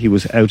weekend he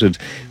was outed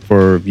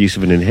for use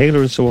of an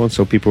inhaler and so on.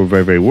 So people were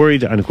very, very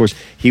worried. And of course,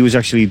 he was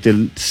actually,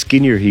 the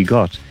skinnier he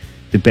got,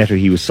 the better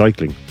he was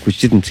cycling, which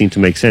didn't seem to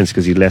make sense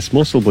because he had less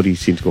muscle, but he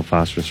seemed to go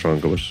faster and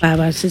stronger. But but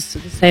it's the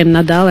same.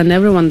 Nadal and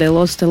everyone, they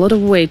lost a lot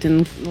of weight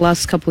in the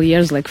last couple of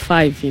years, like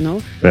 5, you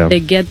know. Yeah. They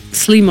get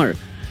slimmer.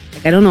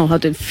 Like, I don't know how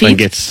to fit. and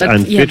gets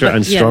fitter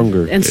and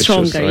stronger. And It's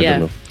stronger, just, I yeah.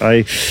 don't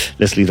know.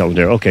 Let's leave that one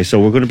there. Okay, so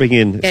we're going to bring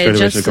in straight away to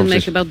Just the to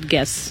make conversation. about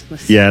guess.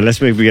 Yeah, let's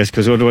make a guess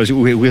because otherwise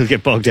we'll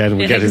get bogged down and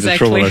we'll Yeah, get into exactly.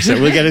 trouble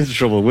ourselves. We'll get into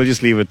trouble. We'll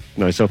just leave it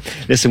now. So,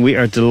 listen, we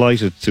are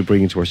delighted to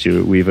bring into our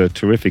studio. We have a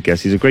terrific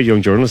guest. He's a great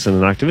young journalist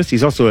and an activist.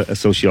 He's also a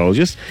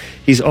sociologist.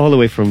 He's all the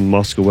way from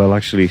Moscow, well,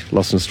 actually,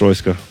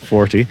 Losnostroyska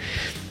 40.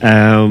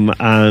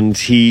 And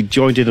he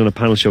joined in on a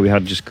panel show we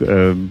had just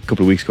a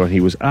couple of weeks ago, and he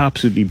was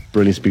absolutely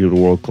brilliant speaking of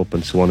the World Cup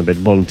and so on, about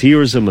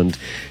volunteerism and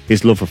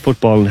his love for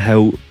football and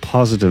how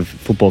positive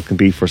football can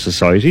be for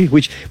society,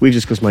 which we've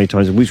discussed many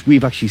times and which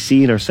we've actually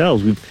seen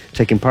ourselves. We've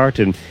taken part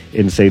in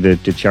say, the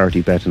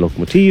charity bet and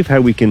Lokomotiv,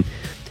 how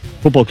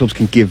football clubs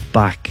can give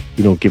back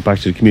to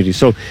the community.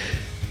 So,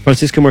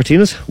 Francisca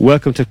Martinez,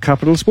 welcome to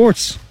Capital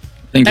Sports.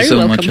 Thank you Very so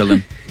welcome. much,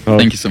 Alan. Oh.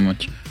 Thank you so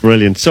much.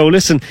 Brilliant. So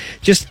listen,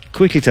 just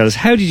quickly tell us,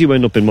 how did you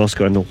end up in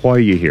Moscow and why are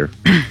you here?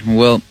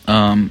 Well,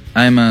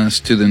 I'm a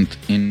student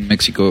in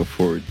Mexico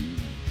for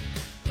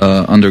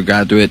the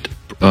undergraduate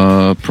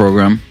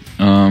program.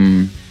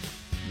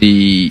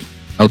 The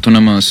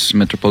Autonomous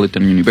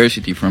Metropolitan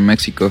University from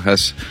Mexico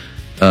has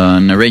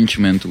an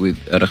arrangement with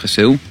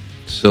RGCU,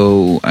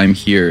 so I'm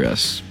here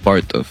as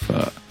part of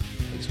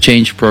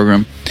exchange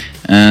program,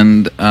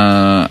 and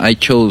I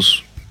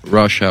chose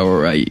Russia,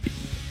 or I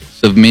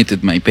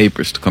submitted my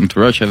papers to come to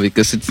Russia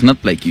because it's not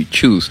like you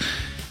choose.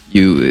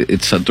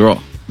 It's a draw.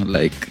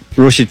 Like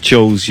Russia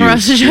chose you.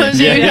 Russia chose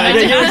you. Yeah,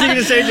 you were thinking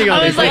the same thing.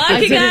 I was like,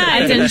 I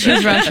didn't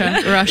choose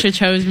Russia. Russia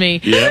chose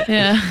me.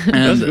 Yeah.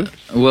 And,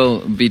 well,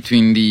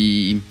 between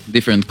the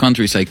different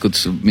countries, I could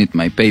submit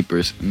my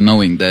papers,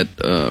 knowing that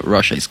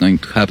Russia is going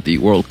to have the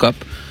World Cup.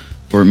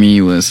 For me,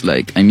 it was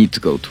like, I need to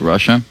go to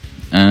Russia.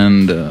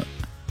 And,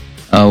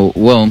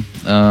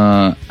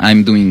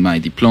 I'm doing my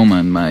diploma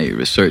and my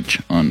research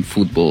on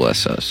football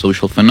as a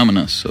social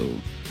phenomenon, so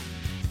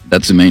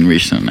that's the main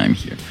reason I'm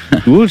here.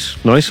 Good,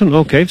 nice one.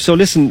 Okay, so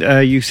listen,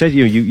 you said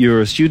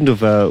you're a student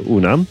of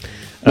UNAM.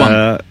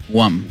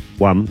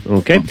 WAM.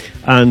 Okay,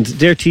 and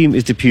their team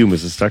is the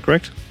Pumas. Is that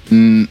correct?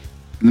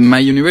 My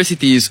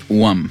university is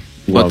WAM.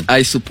 WAM. But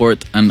I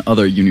support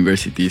other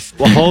universities.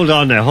 Well, hold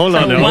on now.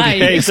 why?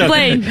 Okay,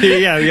 Explain.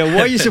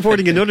 Why are you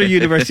supporting another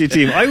university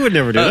team? I would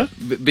never do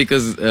that.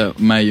 Because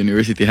my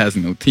university has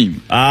no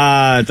team.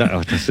 That's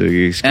an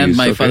excuse. And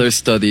my okay. father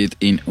studied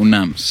in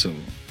UNAM, so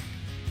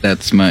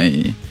that's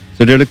my...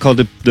 So they're called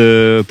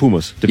the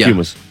Pumas. The Yeah,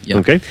 Pumas. yeah.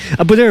 Okay.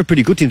 But they're a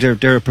pretty good team.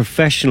 They're a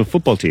professional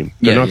football team.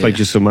 They're not like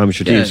just some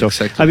amateur team. Yeah, So,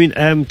 exactly. I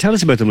mean, tell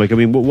us about them. Like, I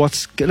mean,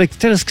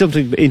 tell us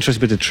something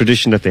interesting about the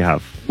tradition that they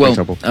have, for Well,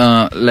 example.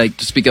 like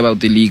to speak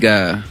about the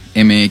Liga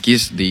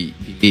MX, the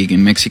league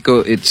in Mexico,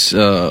 it's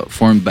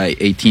formed by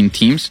 18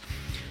 teams.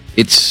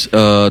 Its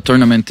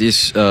tournament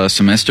is a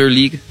semester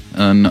league,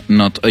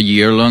 not a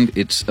year long.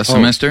 It's a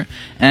semester,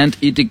 and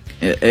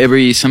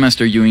every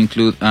semester you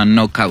include a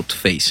knockout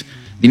phase.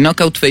 The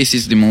knockout phase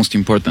is the most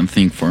important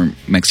thing for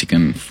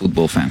Mexican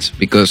football fans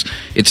because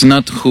it's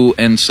not who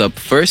ends up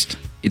first;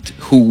 it's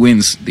who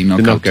wins the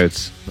knockout. The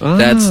knockouts.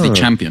 That's the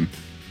champion.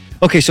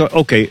 Okay, so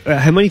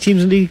how many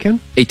teams in the league again?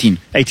 18.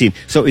 18.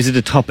 So is it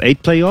a top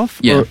 8 playoff?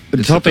 Yeah, Or the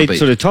it's top a top 8. eight.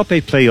 So the top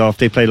 8 playoff,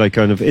 they play like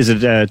kind of. Is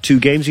it 2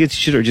 games against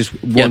each other, or just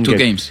one? Yeah, 2 game?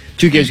 games.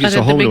 2 games But against at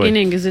the home and away.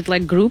 beginning, is it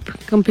like group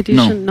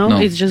competition? No.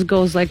 It just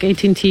goes like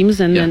 18 teams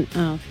and Yeah.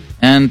 then...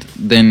 And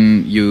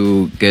then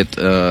you get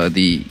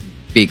the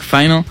big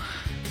final.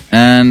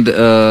 And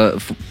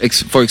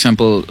for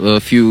example, a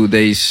few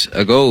days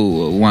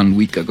ago, 1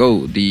 week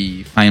ago,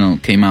 the final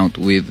came out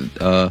with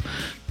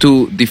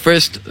the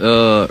first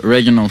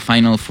regional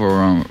final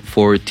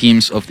for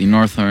teams of the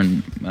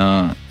northern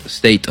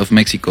state of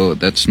Mexico.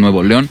 That's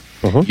Nuevo León.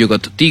 Uh-huh. You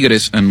got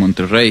Tigres and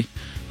Monterrey,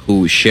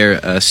 who share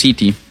a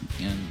city.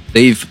 And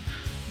they've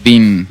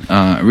been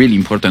really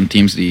important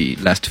teams the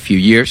last few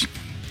years.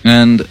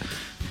 And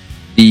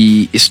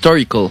the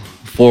historical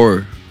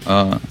four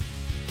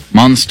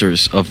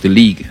monsters of the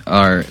league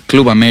are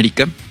Club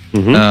América,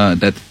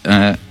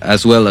 that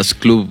as well as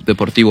Club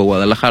Deportivo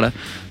Guadalajara.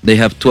 They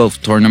have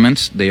 12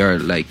 tournaments. They are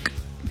like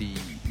the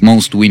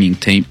most winning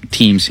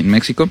teams in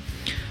Mexico.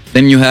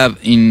 Then you have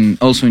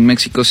also in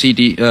Mexico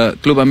City,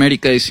 Club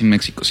America is in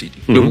Mexico City.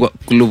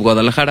 Club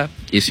Guadalajara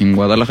is in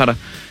Guadalajara.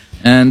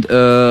 And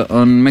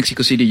on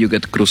Mexico City you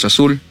get Cruz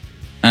Azul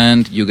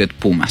and you get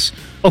Pumas.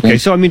 Okay,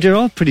 so I mean they're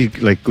all pretty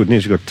like good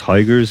names. You got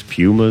Tigers,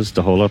 Pumas,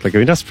 the whole lot. Like I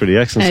mean that's pretty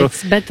excellent.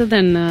 It's better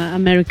than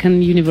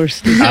American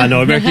University.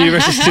 No, American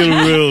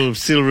University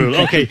still rule.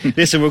 Okay,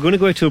 listen, we're going to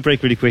go to a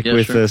break really quick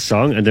with a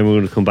song, and then we're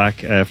going to come back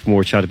for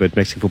more chat about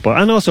Mexican football,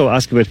 and also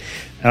ask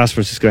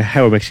Francisco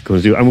how are Mexico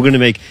going to do. And we're going to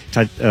make,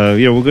 I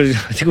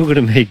think we're going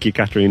to make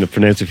Katarina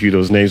pronounce a few of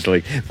those names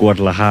like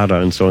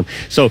Guadalajara and so on.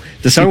 So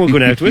the song we're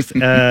going out with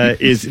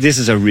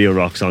is a real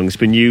rock song. It's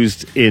been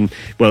used in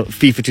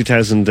FIFA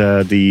 2000,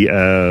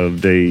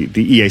 the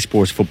EA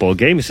Sports football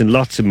game. It's in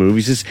lots of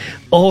movies. It's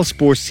all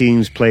sports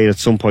teams play it at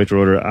some point or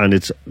other, and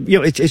it's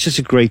just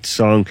a great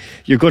song.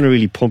 You're going to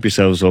really pump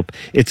yourselves up.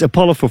 It's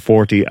Apollo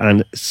 440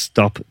 and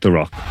Stop the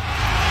Rock.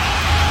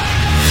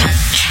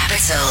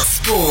 Capital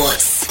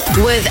Sports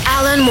with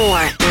Alan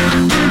Moore.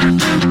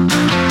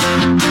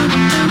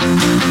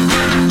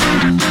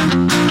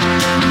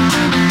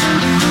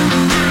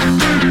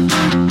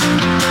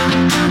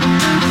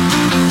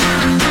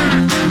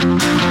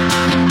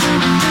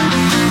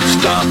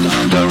 Stop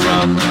the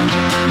rock.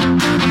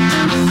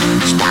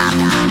 Stop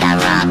the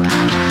rock.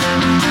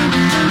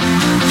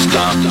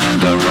 Stop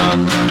the rock.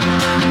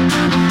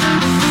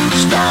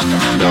 Stop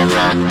the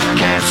rock.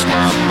 Can't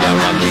stop the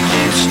rock. You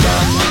can't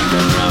stop the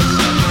rock.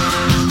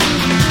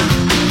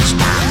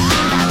 Stop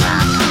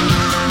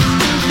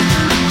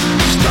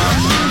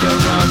the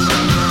rock.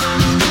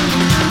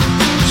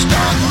 Stop the rock.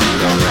 Stop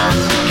the rock.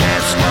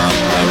 Can't stop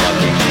the rock.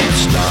 You can't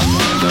stop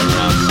the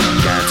rock.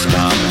 Can't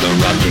stop the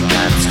rock. You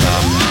can't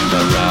stop the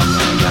rock.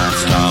 Can't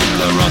stop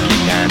the rock. You can't stop the rock. Can't stop the rock.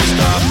 You can't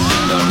stop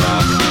the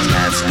rock.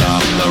 Can't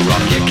stop the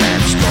rock. You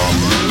can't stop.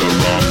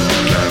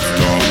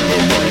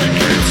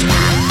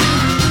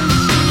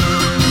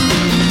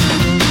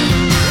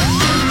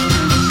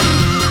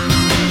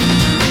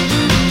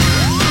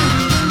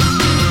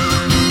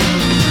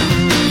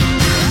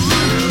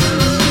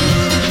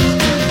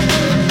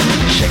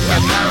 Shake my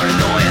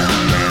paranoia.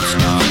 Can't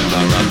stop the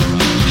rock.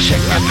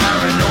 Shake my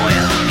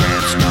paranoia.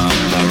 Can't stop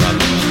the rock.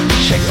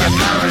 Shake my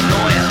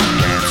paranoia.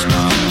 Can't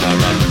stop the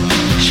rock.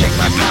 Shake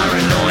my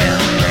paranoia.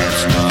 Can't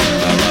stop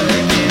the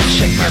rock.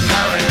 Shake my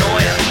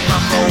paranoia.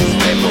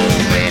 I'm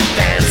moving,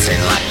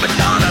 dancing like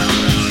Madonna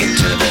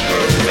into the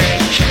groove.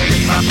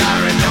 Shake my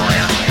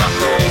paranoia. I'm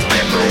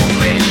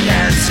moving,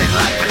 dancing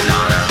like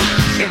Madonna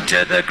into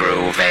the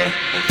groove.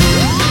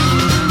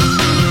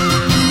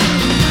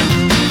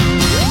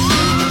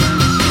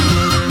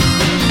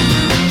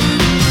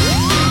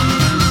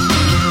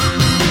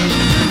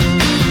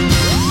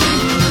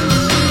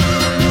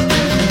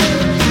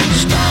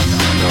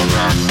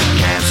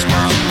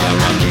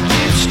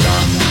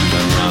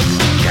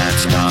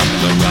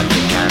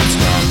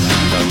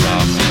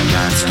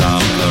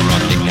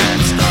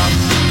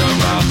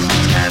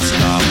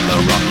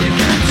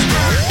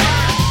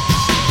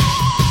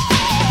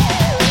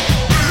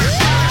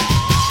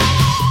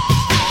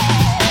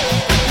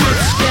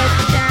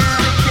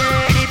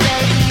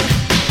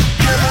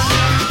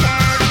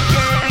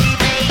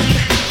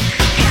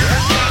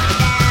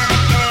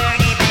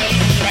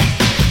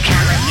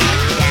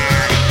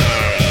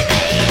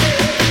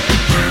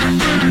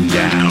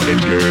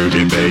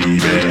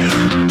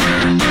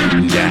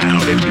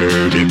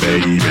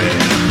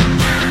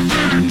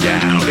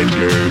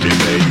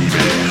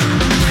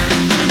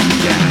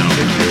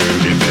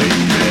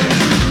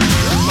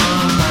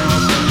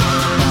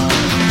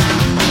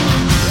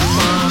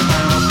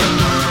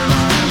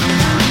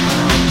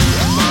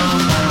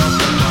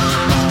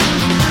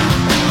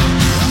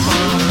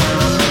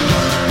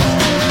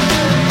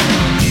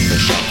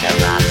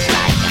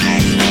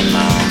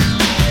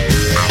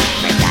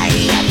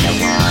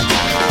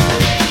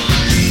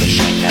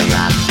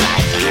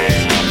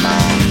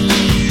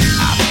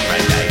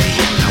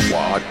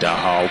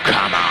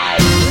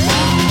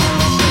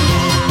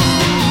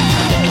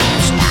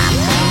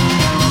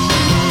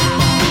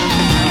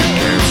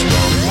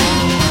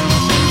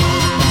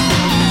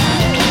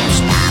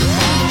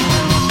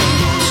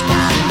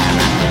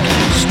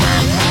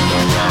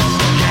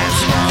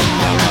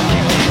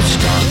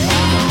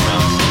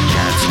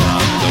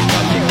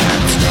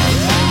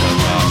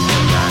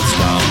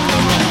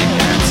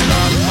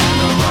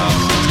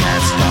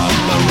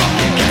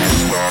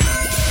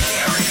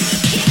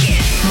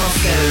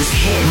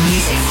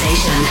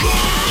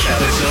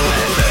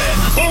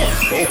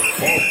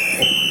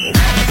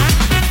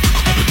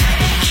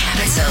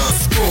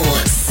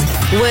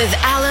 with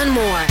Alan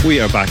Moore. We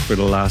are back for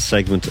the last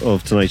segment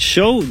of tonight's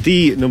show,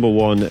 the number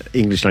one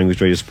English language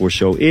radio sports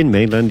show in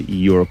mainland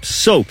Europe.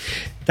 So,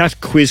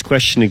 that quiz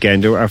question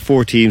again. There are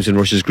 4 teams in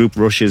Russia's group.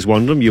 Russia is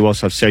one of them. You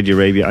also have Saudi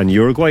Arabia and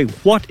Uruguay.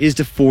 What is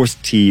the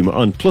 4th team?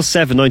 On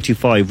 +7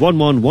 925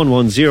 11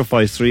 11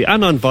 053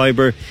 and on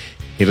Viber.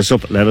 Hit us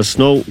up, let us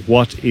know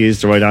what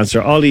is the right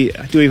answer. Ollie,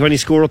 do we have any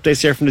score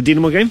updates there from the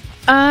Dynamo game?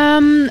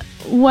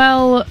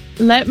 Well,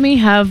 let me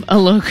have a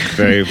look.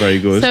 Very, very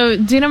good. So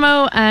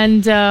Dynamo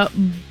and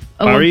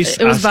Baris,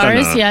 it was Astana.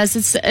 Baris. Yes,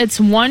 it's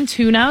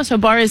 1-2 now. So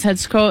Baris had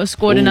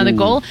scored another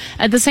goal.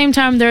 At the same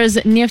time, there's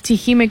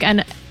Neftekhimik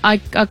and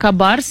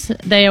Akabars.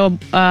 They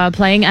are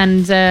playing,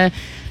 and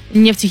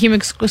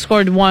Neftekhimik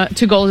scored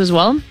 2 goals as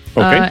well.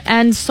 Okay.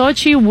 And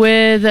Sochi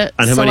with And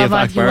how many have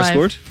Salavat Akbar Ulayev.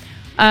 scored?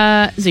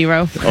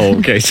 0. Oh,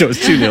 okay, so it's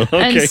 2-0.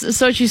 Okay. And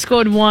Sochi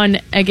scored 1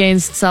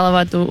 against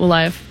Salavat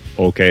Ulayev.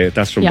 Okay,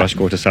 that's from Yeah.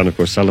 Bashkortostan, of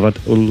course. Salavat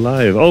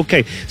Ulayev.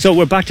 Okay, so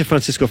we're back to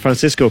Francisco.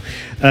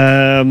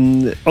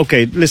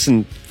 Okay,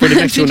 listen, for the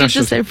Mexico Did you national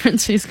just say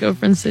Francisco?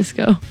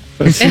 Francisco,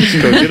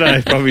 did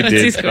I? Probably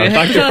did. Francisco,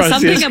 Back to yeah.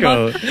 Something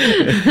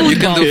Francisco. You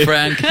can do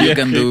Frank, you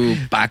can do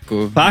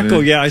Paco. Paco,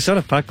 yeah, I saw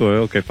that Paco.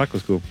 Okay,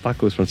 Paco's cool.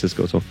 Paco is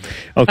Francisco, so.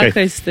 Okay. Paco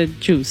is the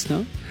juice,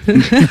 no?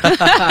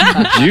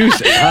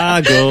 Juice.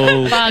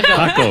 Paco. Paco.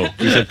 Paco.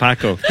 You said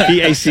Paco.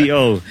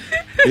 Paco.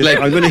 Like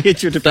I'm going to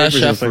hit you with the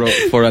papers.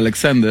 Tasha for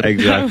Alexander.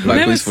 Exactly. Paco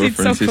Never is for sit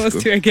so Francisco.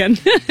 close to you again.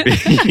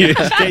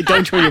 Yes,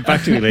 don't turn your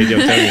back to me, lady,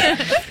 I'm telling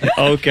you.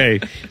 Okay,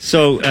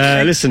 so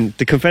listen,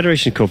 the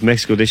Confederation Cup,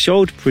 Mexico, they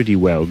showed pretty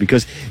well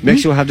because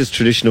Mexico have this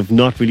tradition of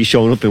not really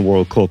showing up in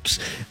World Cups.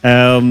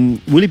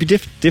 Will it be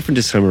different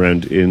this time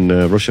around in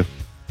Russia?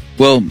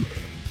 Well,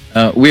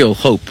 we'll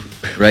hope,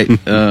 right?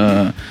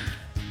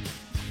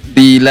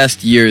 The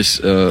last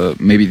years,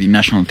 maybe the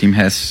national team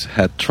has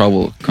had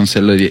trouble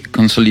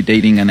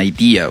consolidating an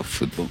idea of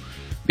football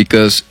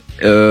because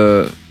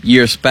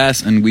years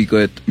pass and we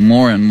got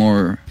more and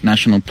more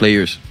national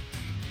players.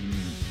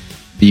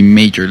 The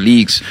major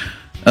leagues,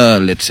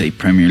 let's say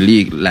Premier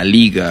League, La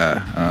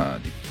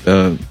Liga,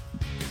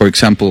 for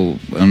example,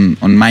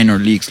 on minor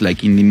leagues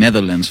like in the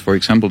Netherlands, for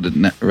example,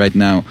 right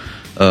now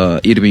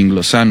Irving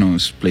Lozano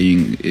is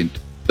playing in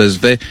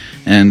PSV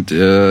and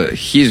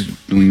he's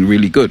doing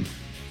really good.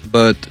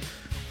 But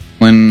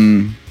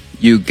when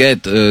you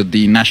get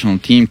the national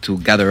team to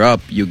gather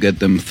up, you get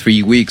them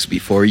 3 weeks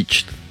before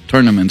each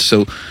tournament.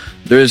 So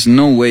there is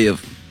no way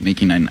of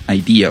making an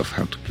idea of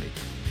how to play.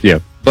 Yeah.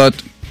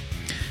 But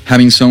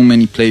having so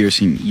many players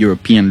in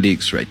European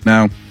leagues right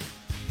now,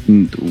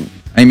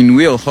 I mean,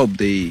 we all hope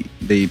they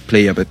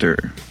play a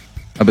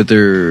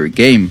better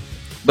game.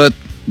 But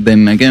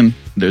then again,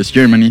 there's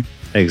Germany.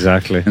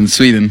 Exactly. And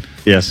Sweden.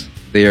 Yes.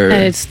 They are.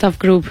 It's a tough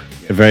group.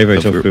 A very,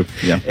 very tough group.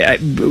 Yeah.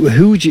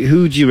 Who would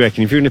you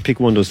reckon, if you're going to pick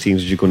one of those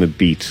teams that you're going to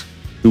beat,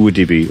 who would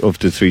they be of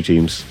the 3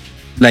 teams?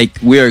 Like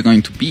we are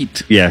going to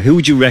beat? Yeah, who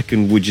would you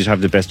reckon would you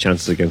have the best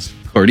chances against?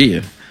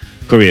 Korea,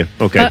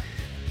 okay.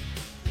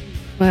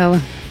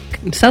 Well,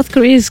 South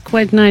Korea is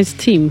quite a nice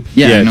team.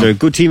 Yeah, they're a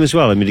good team as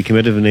well. I mean, they came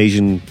out of an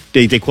Asian.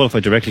 They qualify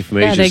directly from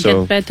Asia. They so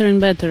get better and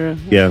better.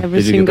 Yeah,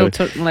 every they do get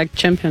single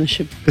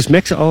championship. Because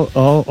Mexico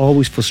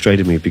always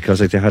frustrated me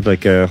because like they had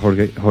like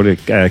Jorge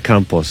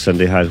Campos and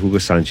they had Hugo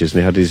Sanchez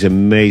and they had these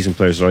amazing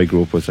players that I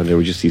grew up with and they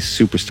were just these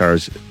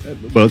superstars.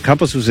 Well,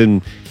 Campos was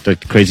in the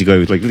crazy guy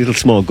with like little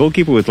small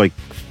goalkeeper with like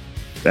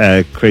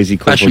crazy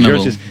colourful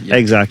jerseys. Yeah.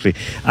 Exactly.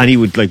 And he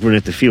would like run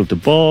at the field the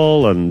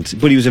ball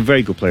but he was a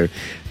very good player.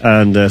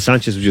 And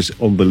Sanchez was just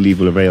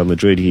unbelievable at Real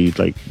Madrid. He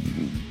like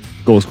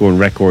goal scoring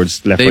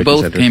records left, they right,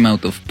 both and came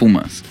out of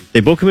Pumas. They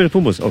both came out of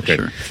Pumas. Okay.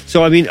 Sure.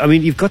 So I mean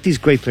you've got these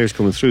great players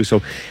coming through.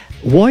 So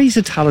why is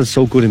the talent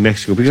so good in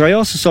Mexico? Because I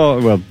also saw,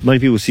 well, many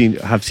people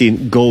have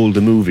seen Goal the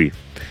movie.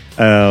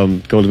 Well,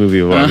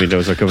 I mean, that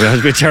was a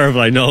bit terrible,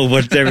 I know,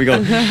 but there we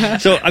go.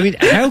 So, I mean,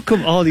 how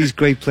come all these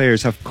great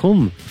players have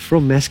come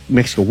from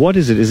Mexico? What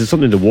is it? Is it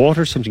something in the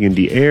water, something in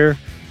the air?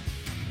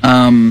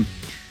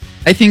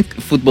 I think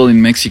football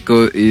in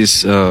Mexico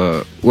is,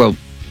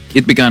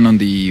 it began on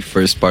the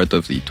first part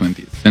of the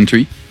 20th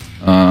century.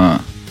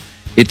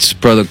 It's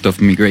product of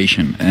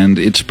migration, and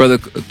it's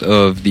product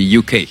of the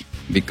UK,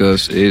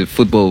 because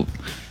football,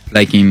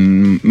 like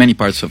in many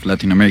parts of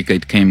Latin America,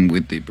 it came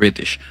with the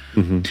British.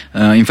 Mm-hmm.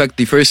 In fact,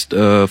 the first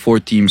 4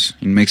 teams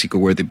in Mexico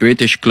were the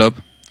British Club,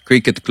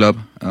 Cricket Club,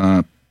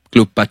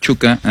 Club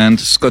Pachuca, and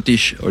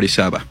Scottish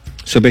Orizaba.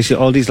 So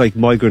basically all these like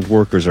migrant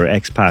workers or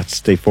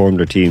expats, they formed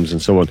their teams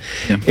and so on.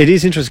 Yeah. It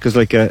is interesting because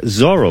like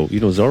Zorro, you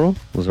know Zorro?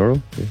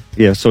 Zorro?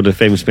 Yeah, so the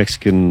famous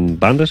Mexican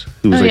bandit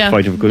who was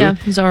fighting for good. Yeah,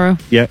 Zorro.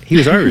 Yeah, he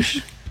was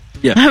Irish.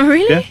 Yeah. Oh,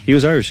 really? Yeah, he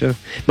was Irish, yeah.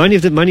 Many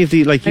of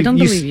the like... I don't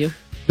believe you.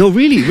 No,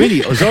 really.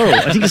 Zorro.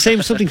 I think the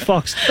same something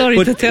Fox. Sorry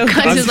to tell you.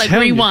 Guys, it's like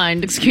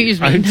rewind.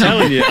 Excuse me. I'm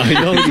telling you, I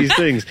know these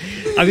things.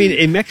 I mean,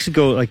 in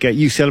Mexico, like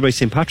you celebrate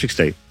St. Patrick's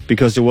Day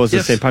because there was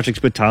a St. Patrick's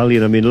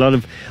Battalion. I mean, a lot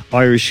of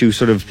Irish who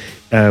sort of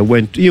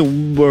went,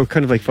 were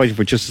kind of like fighting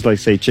for justice, like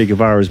say Che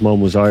Guevara's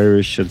mom was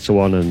Irish and so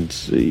on, and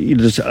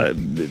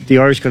the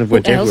Irish kind of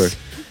went everywhere.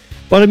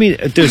 Well, I mean,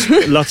 there's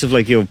lots of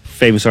like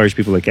famous Irish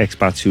people like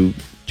expats who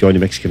joined the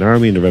Mexican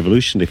army in the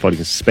revolution. They fought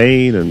against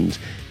Spain and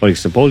fought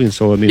against Napoleon.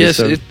 So I mean, yes,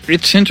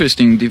 it's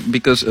interesting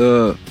because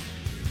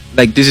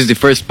like this is the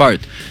first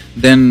part.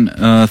 Then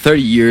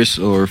 30 years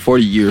or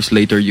 40 years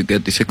later, you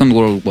get the Second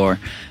World War,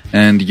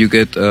 and you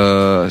get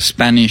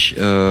Spanish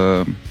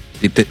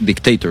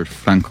dictator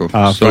Franco.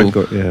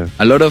 Franco, yeah.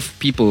 A lot of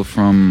people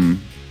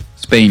from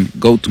Spain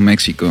go to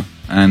Mexico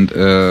and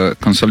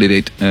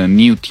consolidate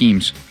new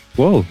teams.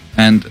 Whoa!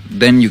 And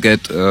then you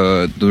get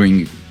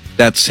during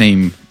that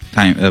same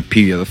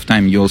period of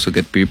time, you also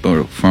get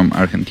people from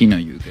Argentina,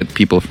 you get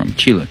people from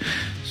Chile.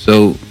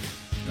 So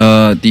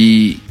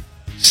the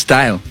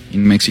style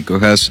in Mexico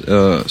has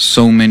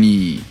so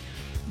many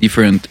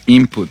different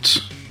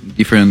inputs,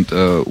 different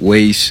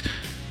ways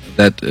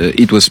that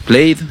it was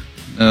played,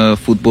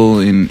 football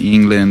in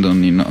England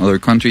and in other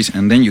countries,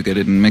 and then you get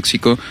it in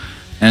Mexico,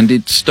 and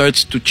it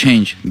starts to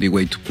change the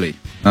way to play.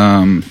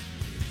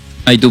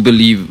 I do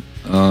believe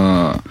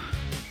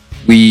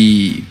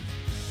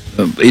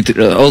it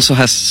also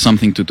has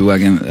something to do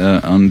again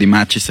on the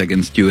matches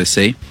against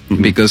USA,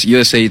 because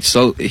USA,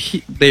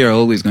 they are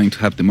always going to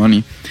have the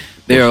money,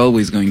 they are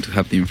always going to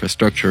have the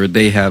infrastructure,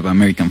 they have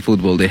American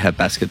football, they have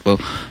basketball,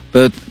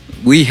 but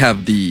we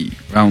have the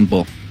round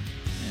ball,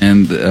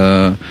 and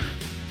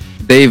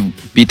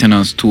they've beaten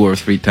us 2 or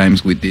 3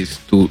 times with this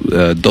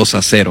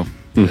 2-0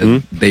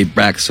 that they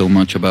brag so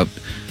much about,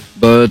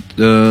 but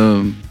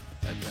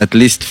at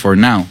least for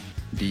now,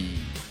 the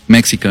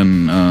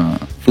Mexican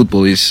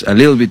football is a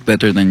little bit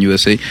better than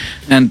USA,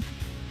 and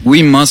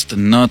we must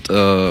not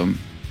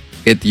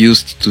get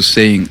used to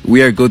saying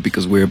we are good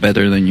because we're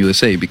better than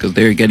USA, because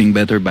they're getting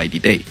better by the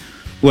day.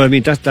 Well, I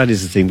mean, that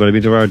is the thing, but I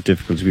mean, there are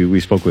difficulties. We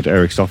spoke with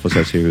Eric Stoffels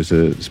here, who's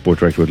a sport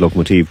director with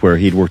Lokomotiv, where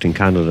he'd worked in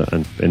Canada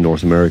and in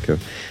North America,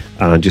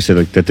 and just said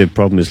like that the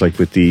problem is like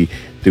with the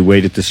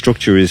way that the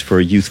structure is for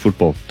youth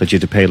football, that you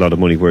have to pay a lot of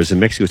money, whereas in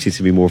Mexico it seems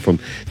to be more from,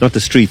 not the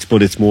streets,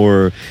 but it's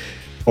more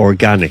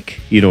organic.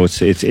 You know,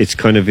 it's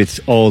kind of, it's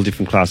all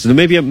different classes. And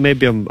maybe I'm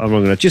wrong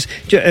on that. Just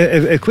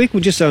a quick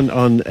one, just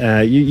on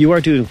you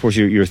are doing, of course,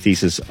 your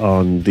thesis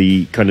on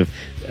the kind of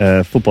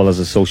football as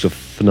a social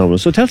phenomenon.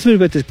 So tell us a bit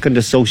about the kind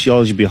of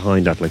sociology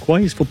behind that. Like,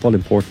 why is football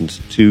important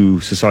to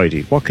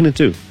society? What can it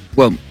do?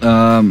 Well,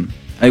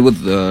 I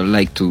would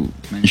like to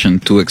mention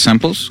 2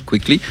 examples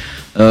quickly.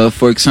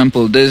 For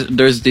example,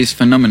 there's this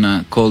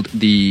phenomena called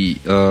the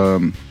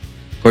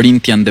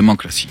Corinthian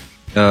democracy.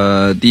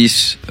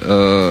 This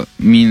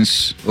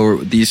means, or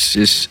this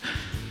is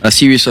a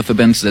series of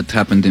events that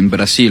happened in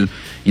Brazil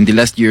in the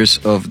last years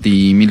of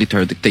the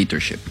military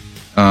dictatorship.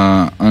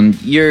 On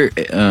year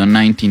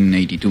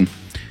 1982,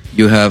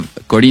 you have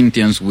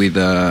Corinthians with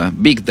a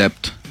big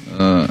debt,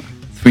 $3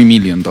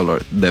 million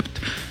debt,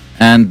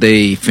 and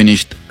they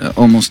finished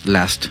almost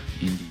last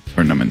in the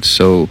tournament.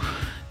 So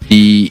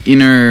the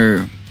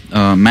inner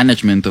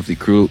management of the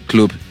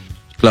club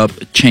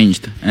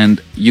changed,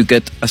 and you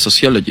get a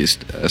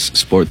sociologist as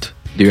sport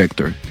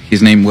director.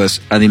 His name was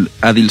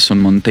Adilson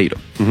Monteiro.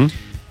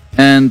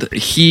 And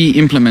he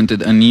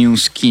implemented a new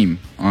scheme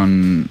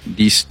on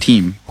this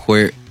team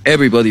where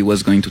everybody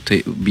was going to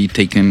be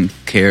taken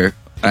care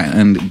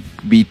and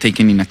be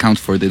taken in account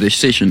for the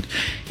decision.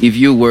 If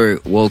you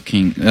were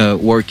working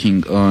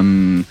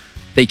on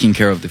taking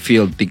care of the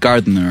field, the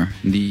gardener,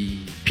 the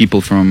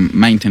people from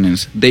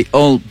maintenance, they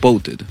all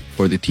voted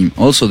for the team,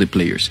 also the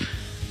players.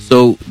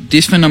 So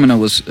this phenomena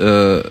was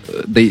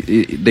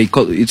they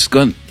call it's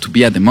going to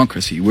be a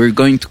democracy. We're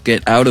going to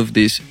get out of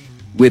this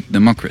with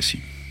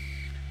democracy.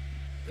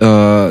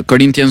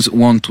 Corinthians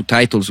won 2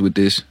 titles with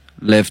this.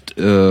 Left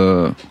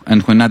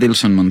and when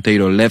Adilson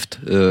Monteiro left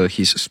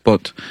his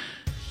spot,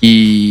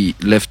 he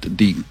left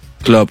the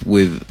club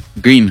with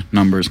green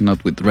numbers,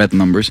 not with red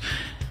numbers.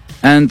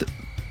 And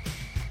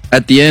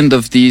at the end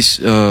of this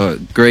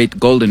great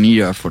golden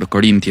era for the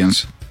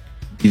Corinthians,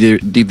 the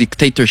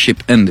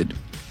dictatorship ended.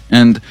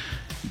 And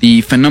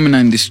the phenomena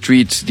in the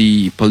streets,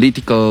 the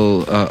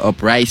political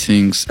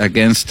uprisings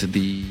against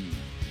the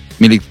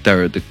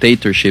military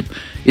dictatorship,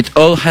 it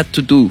all had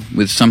to do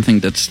with something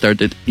that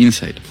started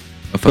inside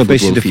of a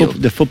football field.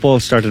 The football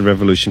started a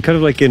revolution, kind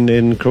of like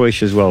in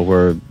Croatia as well,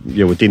 where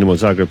with Dinamo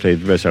Zagreb played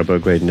Vezar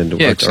Belgrade, and then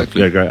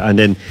and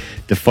then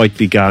the fight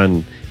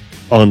began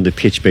on the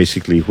pitch,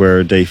 basically,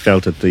 where they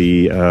felt that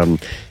the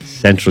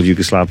Central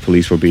Yugoslav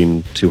police were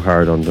being too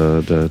hard on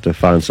the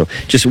fans. So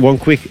just one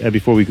quick,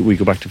 before we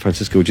go back to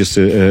Francisco, just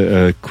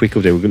a quick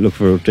update. We're going to look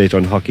for an update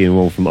on hockey in a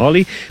moment from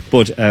Ollie.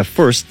 But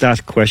first,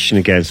 that question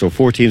again. So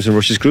 4 teams in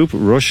Russia's group: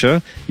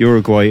 Russia,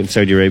 Uruguay and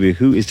Saudi Arabia.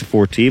 Who is the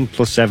 4th team?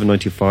 +7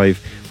 95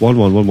 11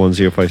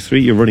 11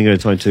 053. You're running out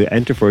of time to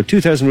enter for a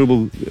 2,000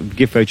 ruble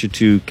gift voucher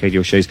to Katie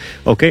O'Shea's.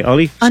 Okay,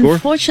 Ollie, score?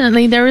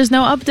 Unfortunately, there is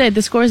no update.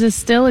 The scores is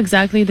still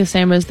exactly the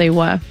same as they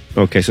were.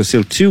 Okay, so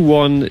still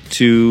 2-1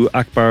 to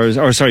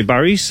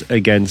Barry's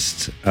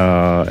against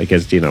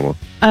Dinamo.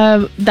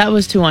 That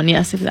was 2-1,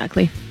 yes,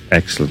 exactly.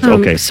 Excellent.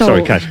 Okay,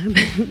 sorry, Kat.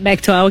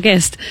 Back to our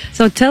guest.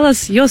 So tell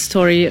us your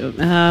story.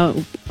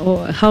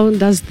 How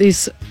does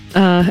this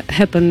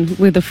happen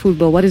with the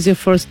football? What is your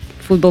first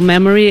football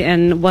memory,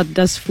 and what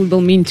does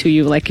football mean to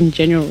you, like in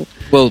general?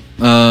 Well,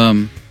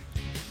 I'm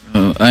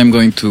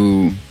going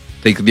to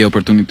take the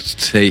opportunity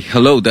to say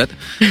hello, Dad.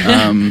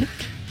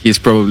 He's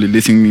probably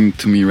listening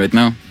to me right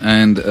now.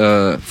 And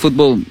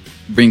football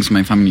brings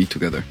my family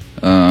together.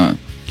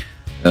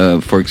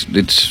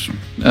 It's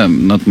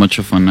not much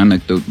of an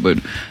anecdote, but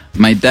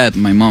my dad,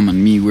 my mom,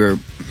 and me, we're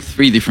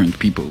 3 different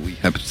people. We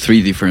have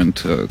 3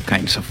 different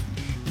kinds of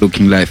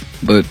looking life,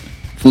 but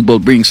football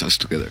brings us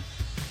together.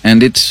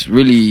 And it's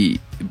really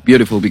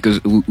beautiful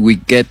because we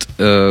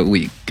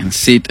can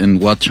sit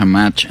and watch a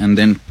match and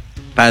then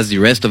pass the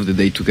rest of the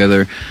day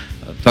together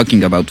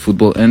talking about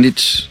football, and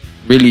it's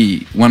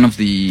really one of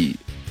the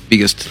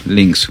biggest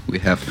links we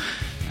have.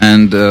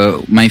 And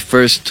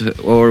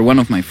one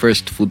of my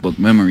first football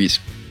memories,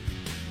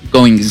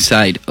 going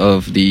inside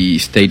of the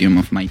stadium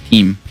of my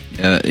team.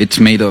 It's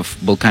made of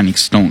volcanic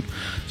stone,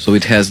 so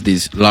it has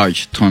these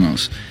large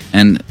tunnels.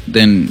 And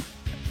then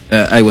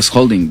I was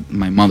holding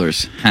my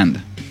mother's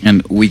hand,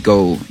 and we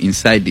go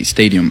inside the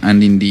stadium,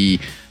 and in the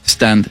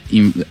stand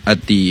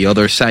at the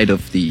other side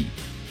of the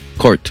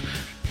court,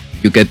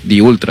 you get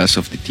the ultras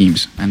of the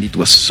teams, and it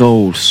was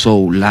so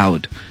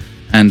loud.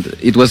 And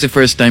it was the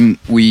first time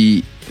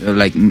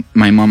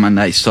my mom and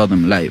I saw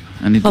them live.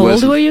 And How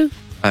old were you?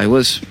 I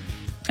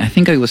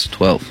think I was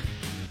 12.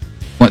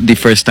 The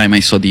first time I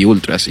saw the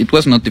ultras. It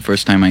was not the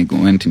first time I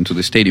went into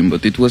the stadium,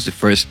 but it was the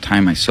first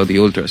time I saw the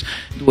ultras.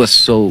 It was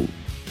so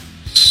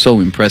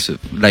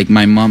impressive. Like,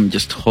 my mom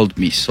just held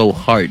me so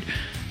hard,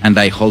 and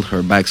I held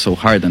her back so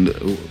hard, and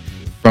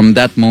from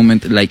that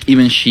moment, like,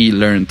 even she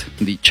learned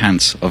the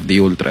chants of the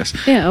ultras.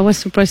 Yeah, I was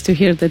surprised to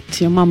hear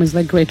that your mom is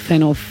like great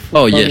fan of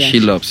football. Oh yeah, she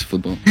loves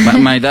football.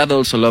 My dad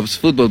also loves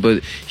football,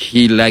 but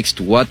he likes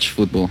to watch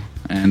football,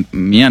 and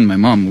me and my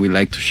mom, we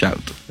like to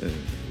shout.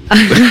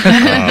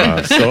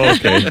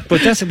 Okay,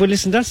 but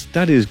listen,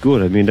 that is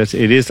good. I mean, it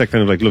is that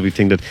kind of like lovely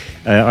thing that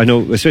I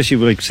know, especially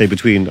like say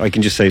between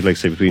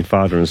between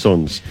father and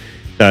sons,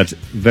 that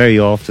very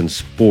often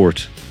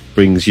sport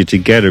brings you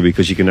together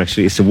because you can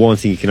actually, it's the one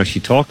thing you can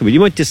actually talk about.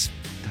 You might just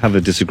have a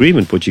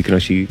disagreement, but you can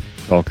actually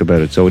talk about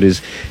it. So it is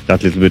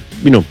that little bit,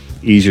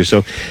 easier.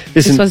 So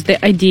listen, this was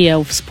the idea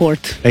of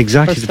sport.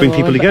 Exactly, to bring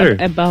people together.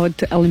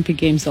 About Olympic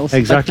Games also.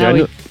 Exactly. But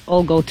now it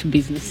all go to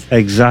business.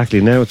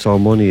 Exactly. Now it's all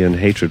money and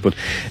hatred. But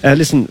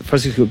listen,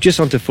 Francisco, just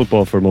onto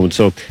football for a moment.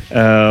 So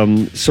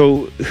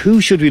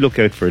who should we look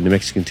out for in the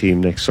Mexican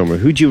team next summer?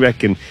 Who do you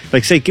reckon,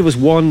 like, say, give us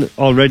one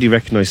already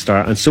recognised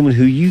star and someone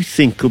who you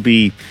think could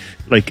be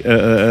like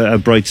a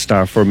bright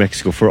star for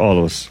Mexico, for all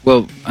of us?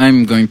 Well,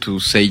 I'm going to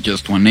say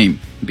just one name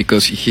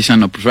because he's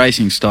an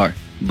uprising star,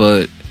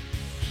 but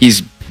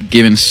he's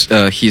given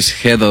he's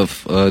head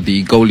of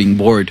the goaling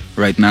board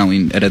right now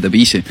in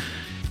Eredivisie.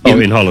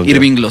 In Holland.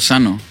 Irving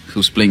Lozano,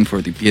 who's playing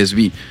for the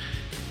PSV.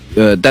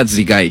 That's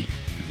the guy.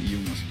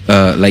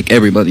 Like,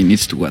 everybody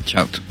needs to watch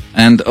out.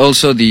 And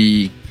also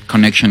the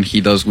connection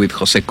he does with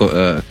Jose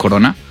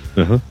Corona.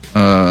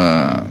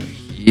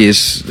 He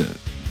is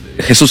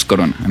Jesus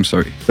Corona. I'm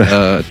sorry.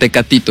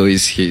 Tecatito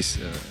is his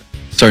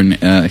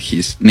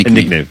his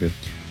nickname.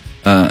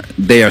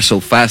 They are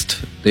so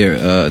fast.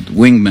 They're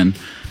wingmen.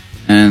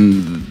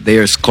 And they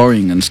are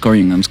scoring and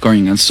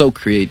so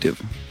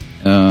creative.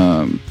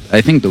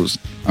 I think those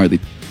are the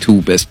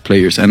two best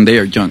players, and they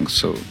are young.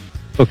 So,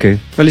 okay.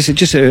 Well, listen,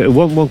 just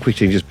one quick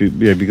thing,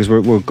 because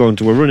we're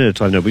running out of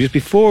time now. But just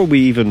before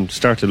we even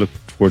start to look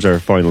towards our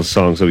final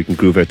song, so we can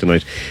groove out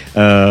tonight.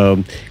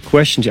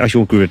 Question: actually,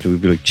 won't groove out. We'll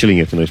be like chilling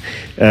out tonight.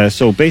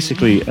 So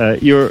basically,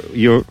 your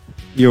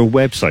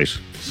website.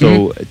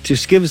 So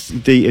just give us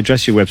the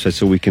address of your website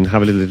so we can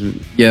have a little.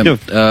 Yeah,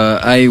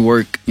 I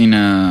work in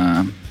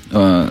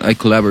I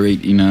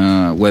collaborate in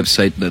a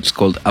website that's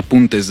called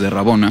Apuntes de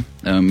Rabona.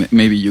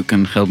 Maybe you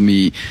can help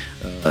me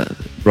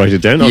write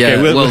it down.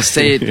 Okay, well,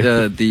 say it,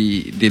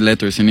 the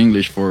letters in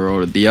English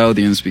for the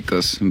audience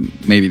because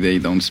maybe they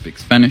don't speak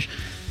Spanish.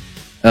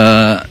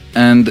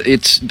 And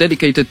it's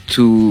dedicated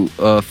to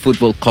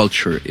football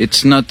culture.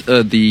 It's not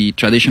the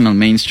traditional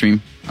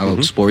mainstream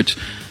about sports.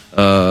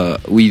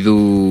 We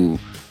do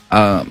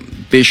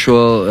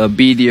visual,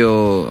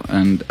 video,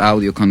 and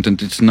audio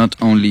content. It's not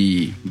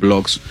only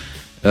blogs.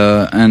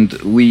 And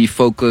we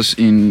focus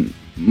in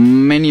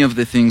many of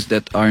the things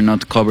that are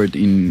not covered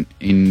in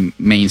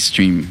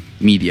mainstream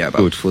media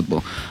about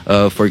football.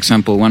 For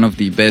example, one of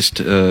the best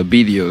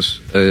videos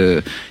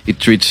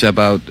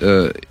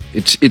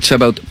it's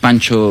about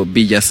Pancho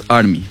Villa's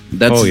army.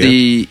 That's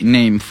the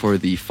name for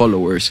the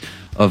followers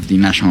of the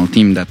national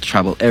team that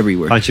travel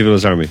everywhere. Pancho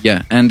Villa's army.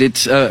 Yeah, and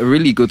it's a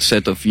really good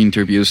set of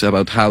interviews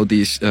about how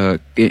this,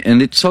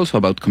 and it's also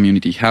about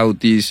community, how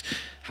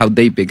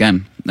they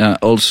began.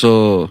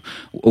 Also,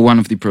 one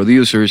of the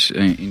producers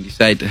in the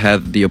site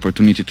had the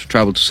opportunity to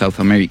travel to South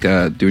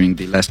America during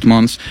the last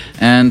months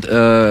and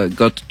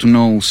got to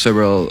know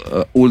several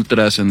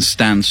ultras and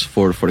stands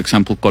for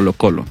example, Colo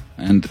Colo.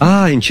 And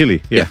in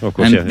Chile, yeah, of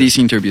course. And these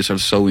interviews are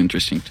so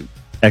interesting too.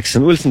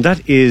 Excellent, Wilson. That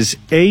is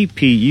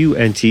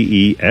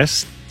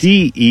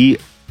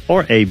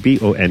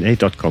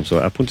APUNTESDERABONA.com. So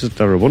Apuntes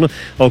de Rabona.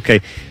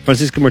 Okay,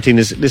 Francisco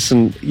Martinez.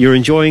 Listen, you're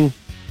enjoying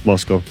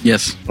Moscow.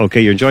 Yes.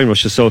 Okay, you're enjoying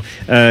Russia. So,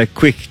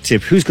 quick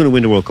tip: who's going to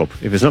win the World Cup?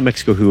 If it's not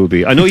Mexico, who will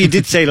be? I know you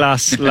did say a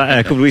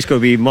couple of weeks ago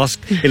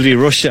it'll be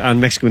Russia and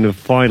Mexico in the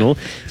final.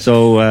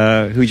 So,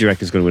 who do you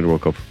reckon is going to win the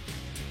World Cup?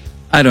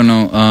 I don't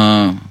know.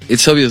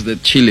 It's obvious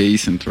that Chile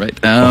isn't, right?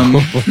 I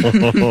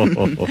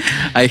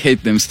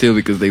hate them still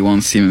because they won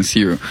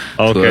 7-0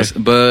 to us.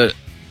 But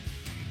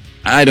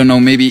I don't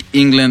know. Maybe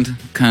England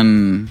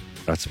can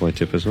That's my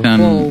tip as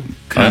well.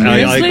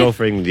 I go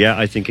for England. Yeah,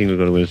 I think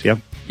England are going to win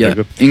it.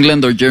 Yeah,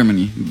 England or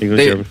Germany.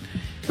 Germany.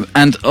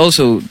 And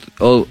also,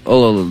 all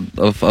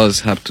of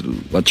us have to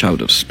watch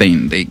out of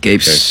Spain. They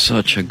gave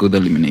such a good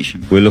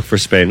elimination. We'll look for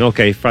Spain.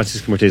 Okay,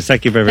 Francisca Martinez,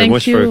 thank you very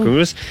much for coming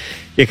with us.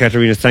 Yeah,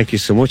 Katerina, thank you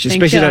so much.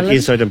 Especially that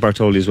insight on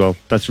Bartoli as well.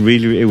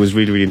 It was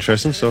really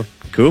interesting. So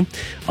cool.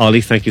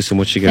 Ollie, thank you so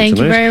much again tonight.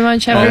 Thank you very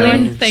much,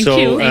 everyone. Thank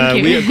you.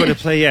 We are going to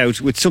play out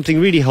with something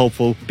really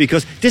hopeful,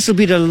 because this will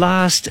be the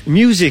last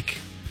music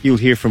you'll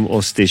hear from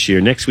us this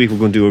year. Next week we're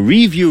going to do a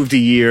review of the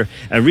year,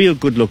 a real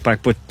good look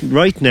back. But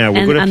right now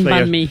we're going to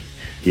play out. Me.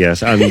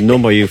 Yes, and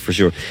none by you for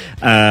sure.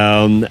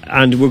 And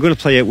we're going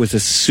to play it with a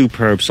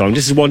superb song.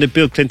 This is one that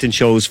Bill Clinton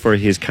chose for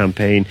his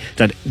campaign,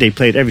 that they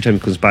play it every time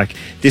he comes back.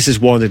 This is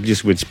one that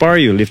just will inspire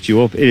you, lift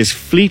you up. It is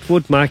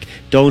Fleetwood Mac,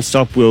 Don't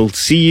Stop. We'll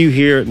see you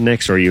here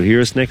next, or you'll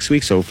hear us next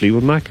week. So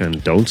Fleetwood Mac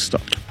and Don't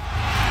Stop.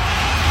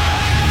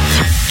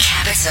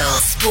 Capital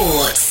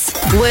Sports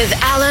with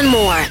Alan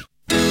Moore.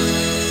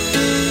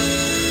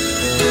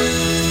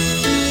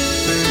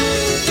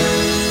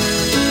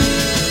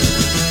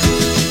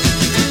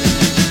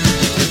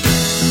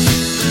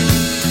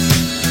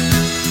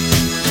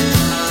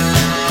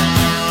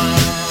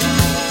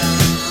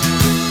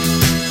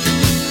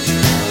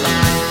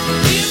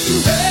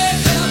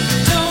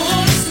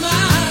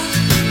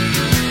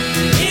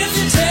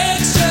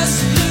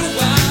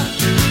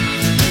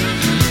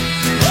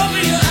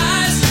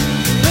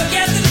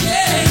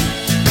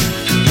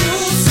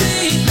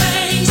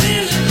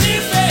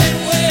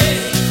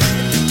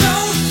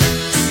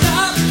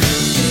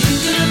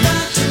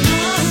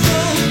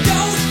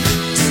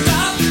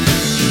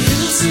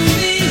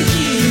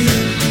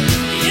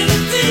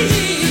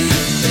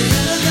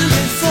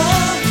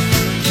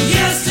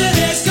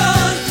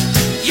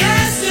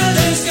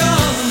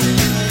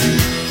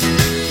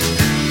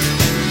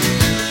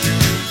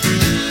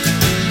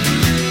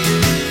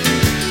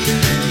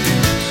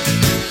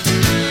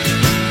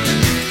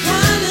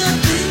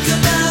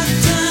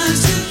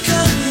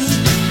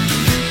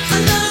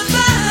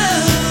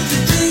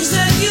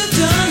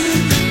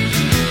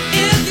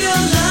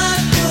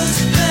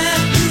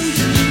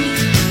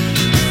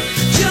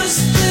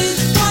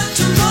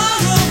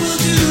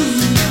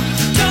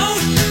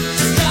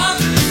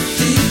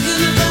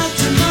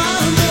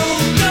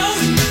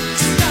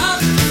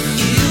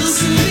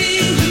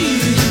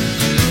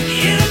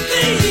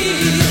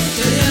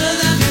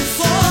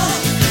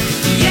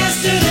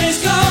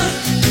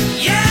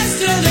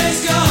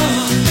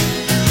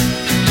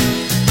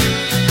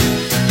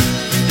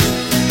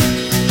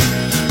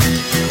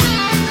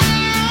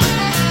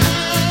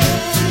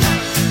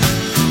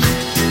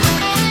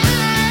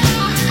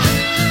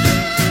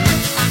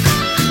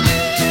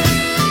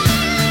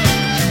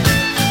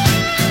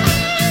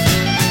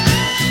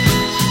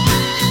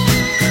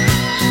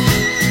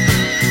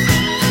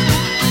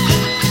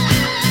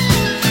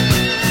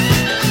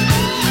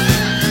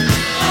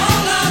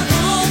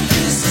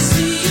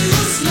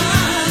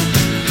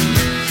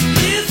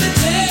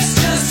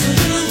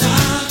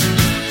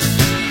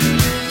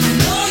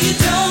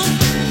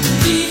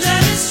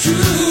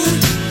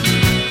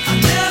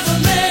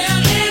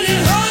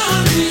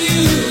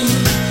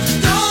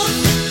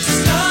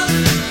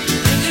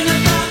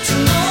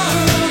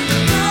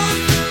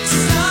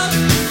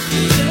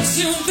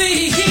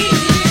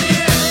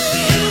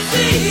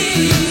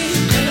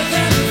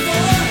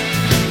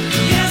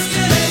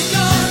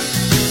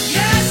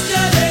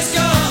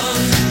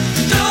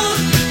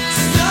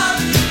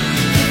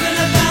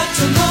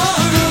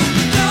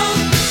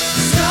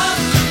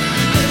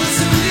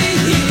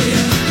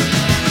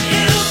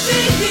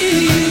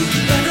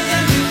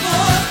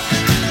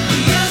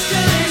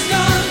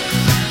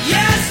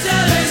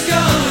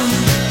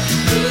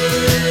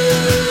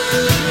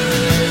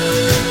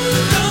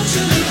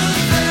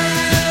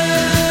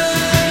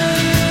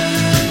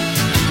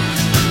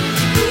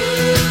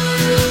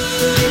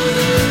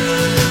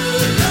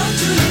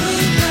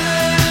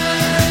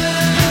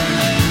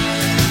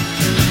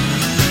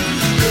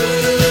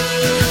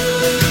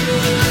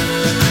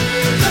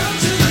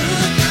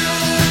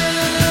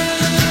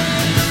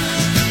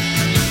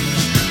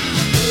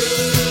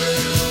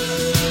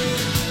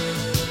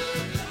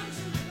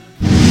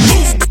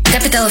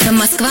 Capital FM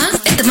Москва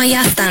 – это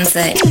моя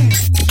станция.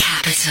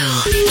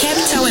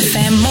 Capital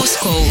FM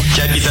Moscow.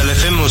 Capital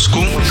FM Moscow.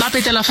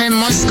 Capital FM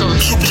Moscow.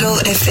 Capital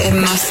FM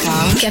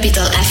Moscow.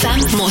 Capital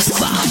FM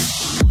Москва.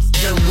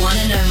 The one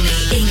and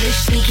only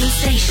English-speaking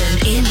station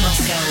in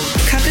Moscow.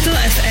 Capital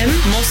FM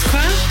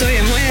Moskva, to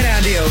je moje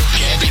rádio.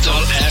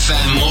 Capital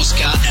FM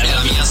Mosca è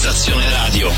la mia stazione radio.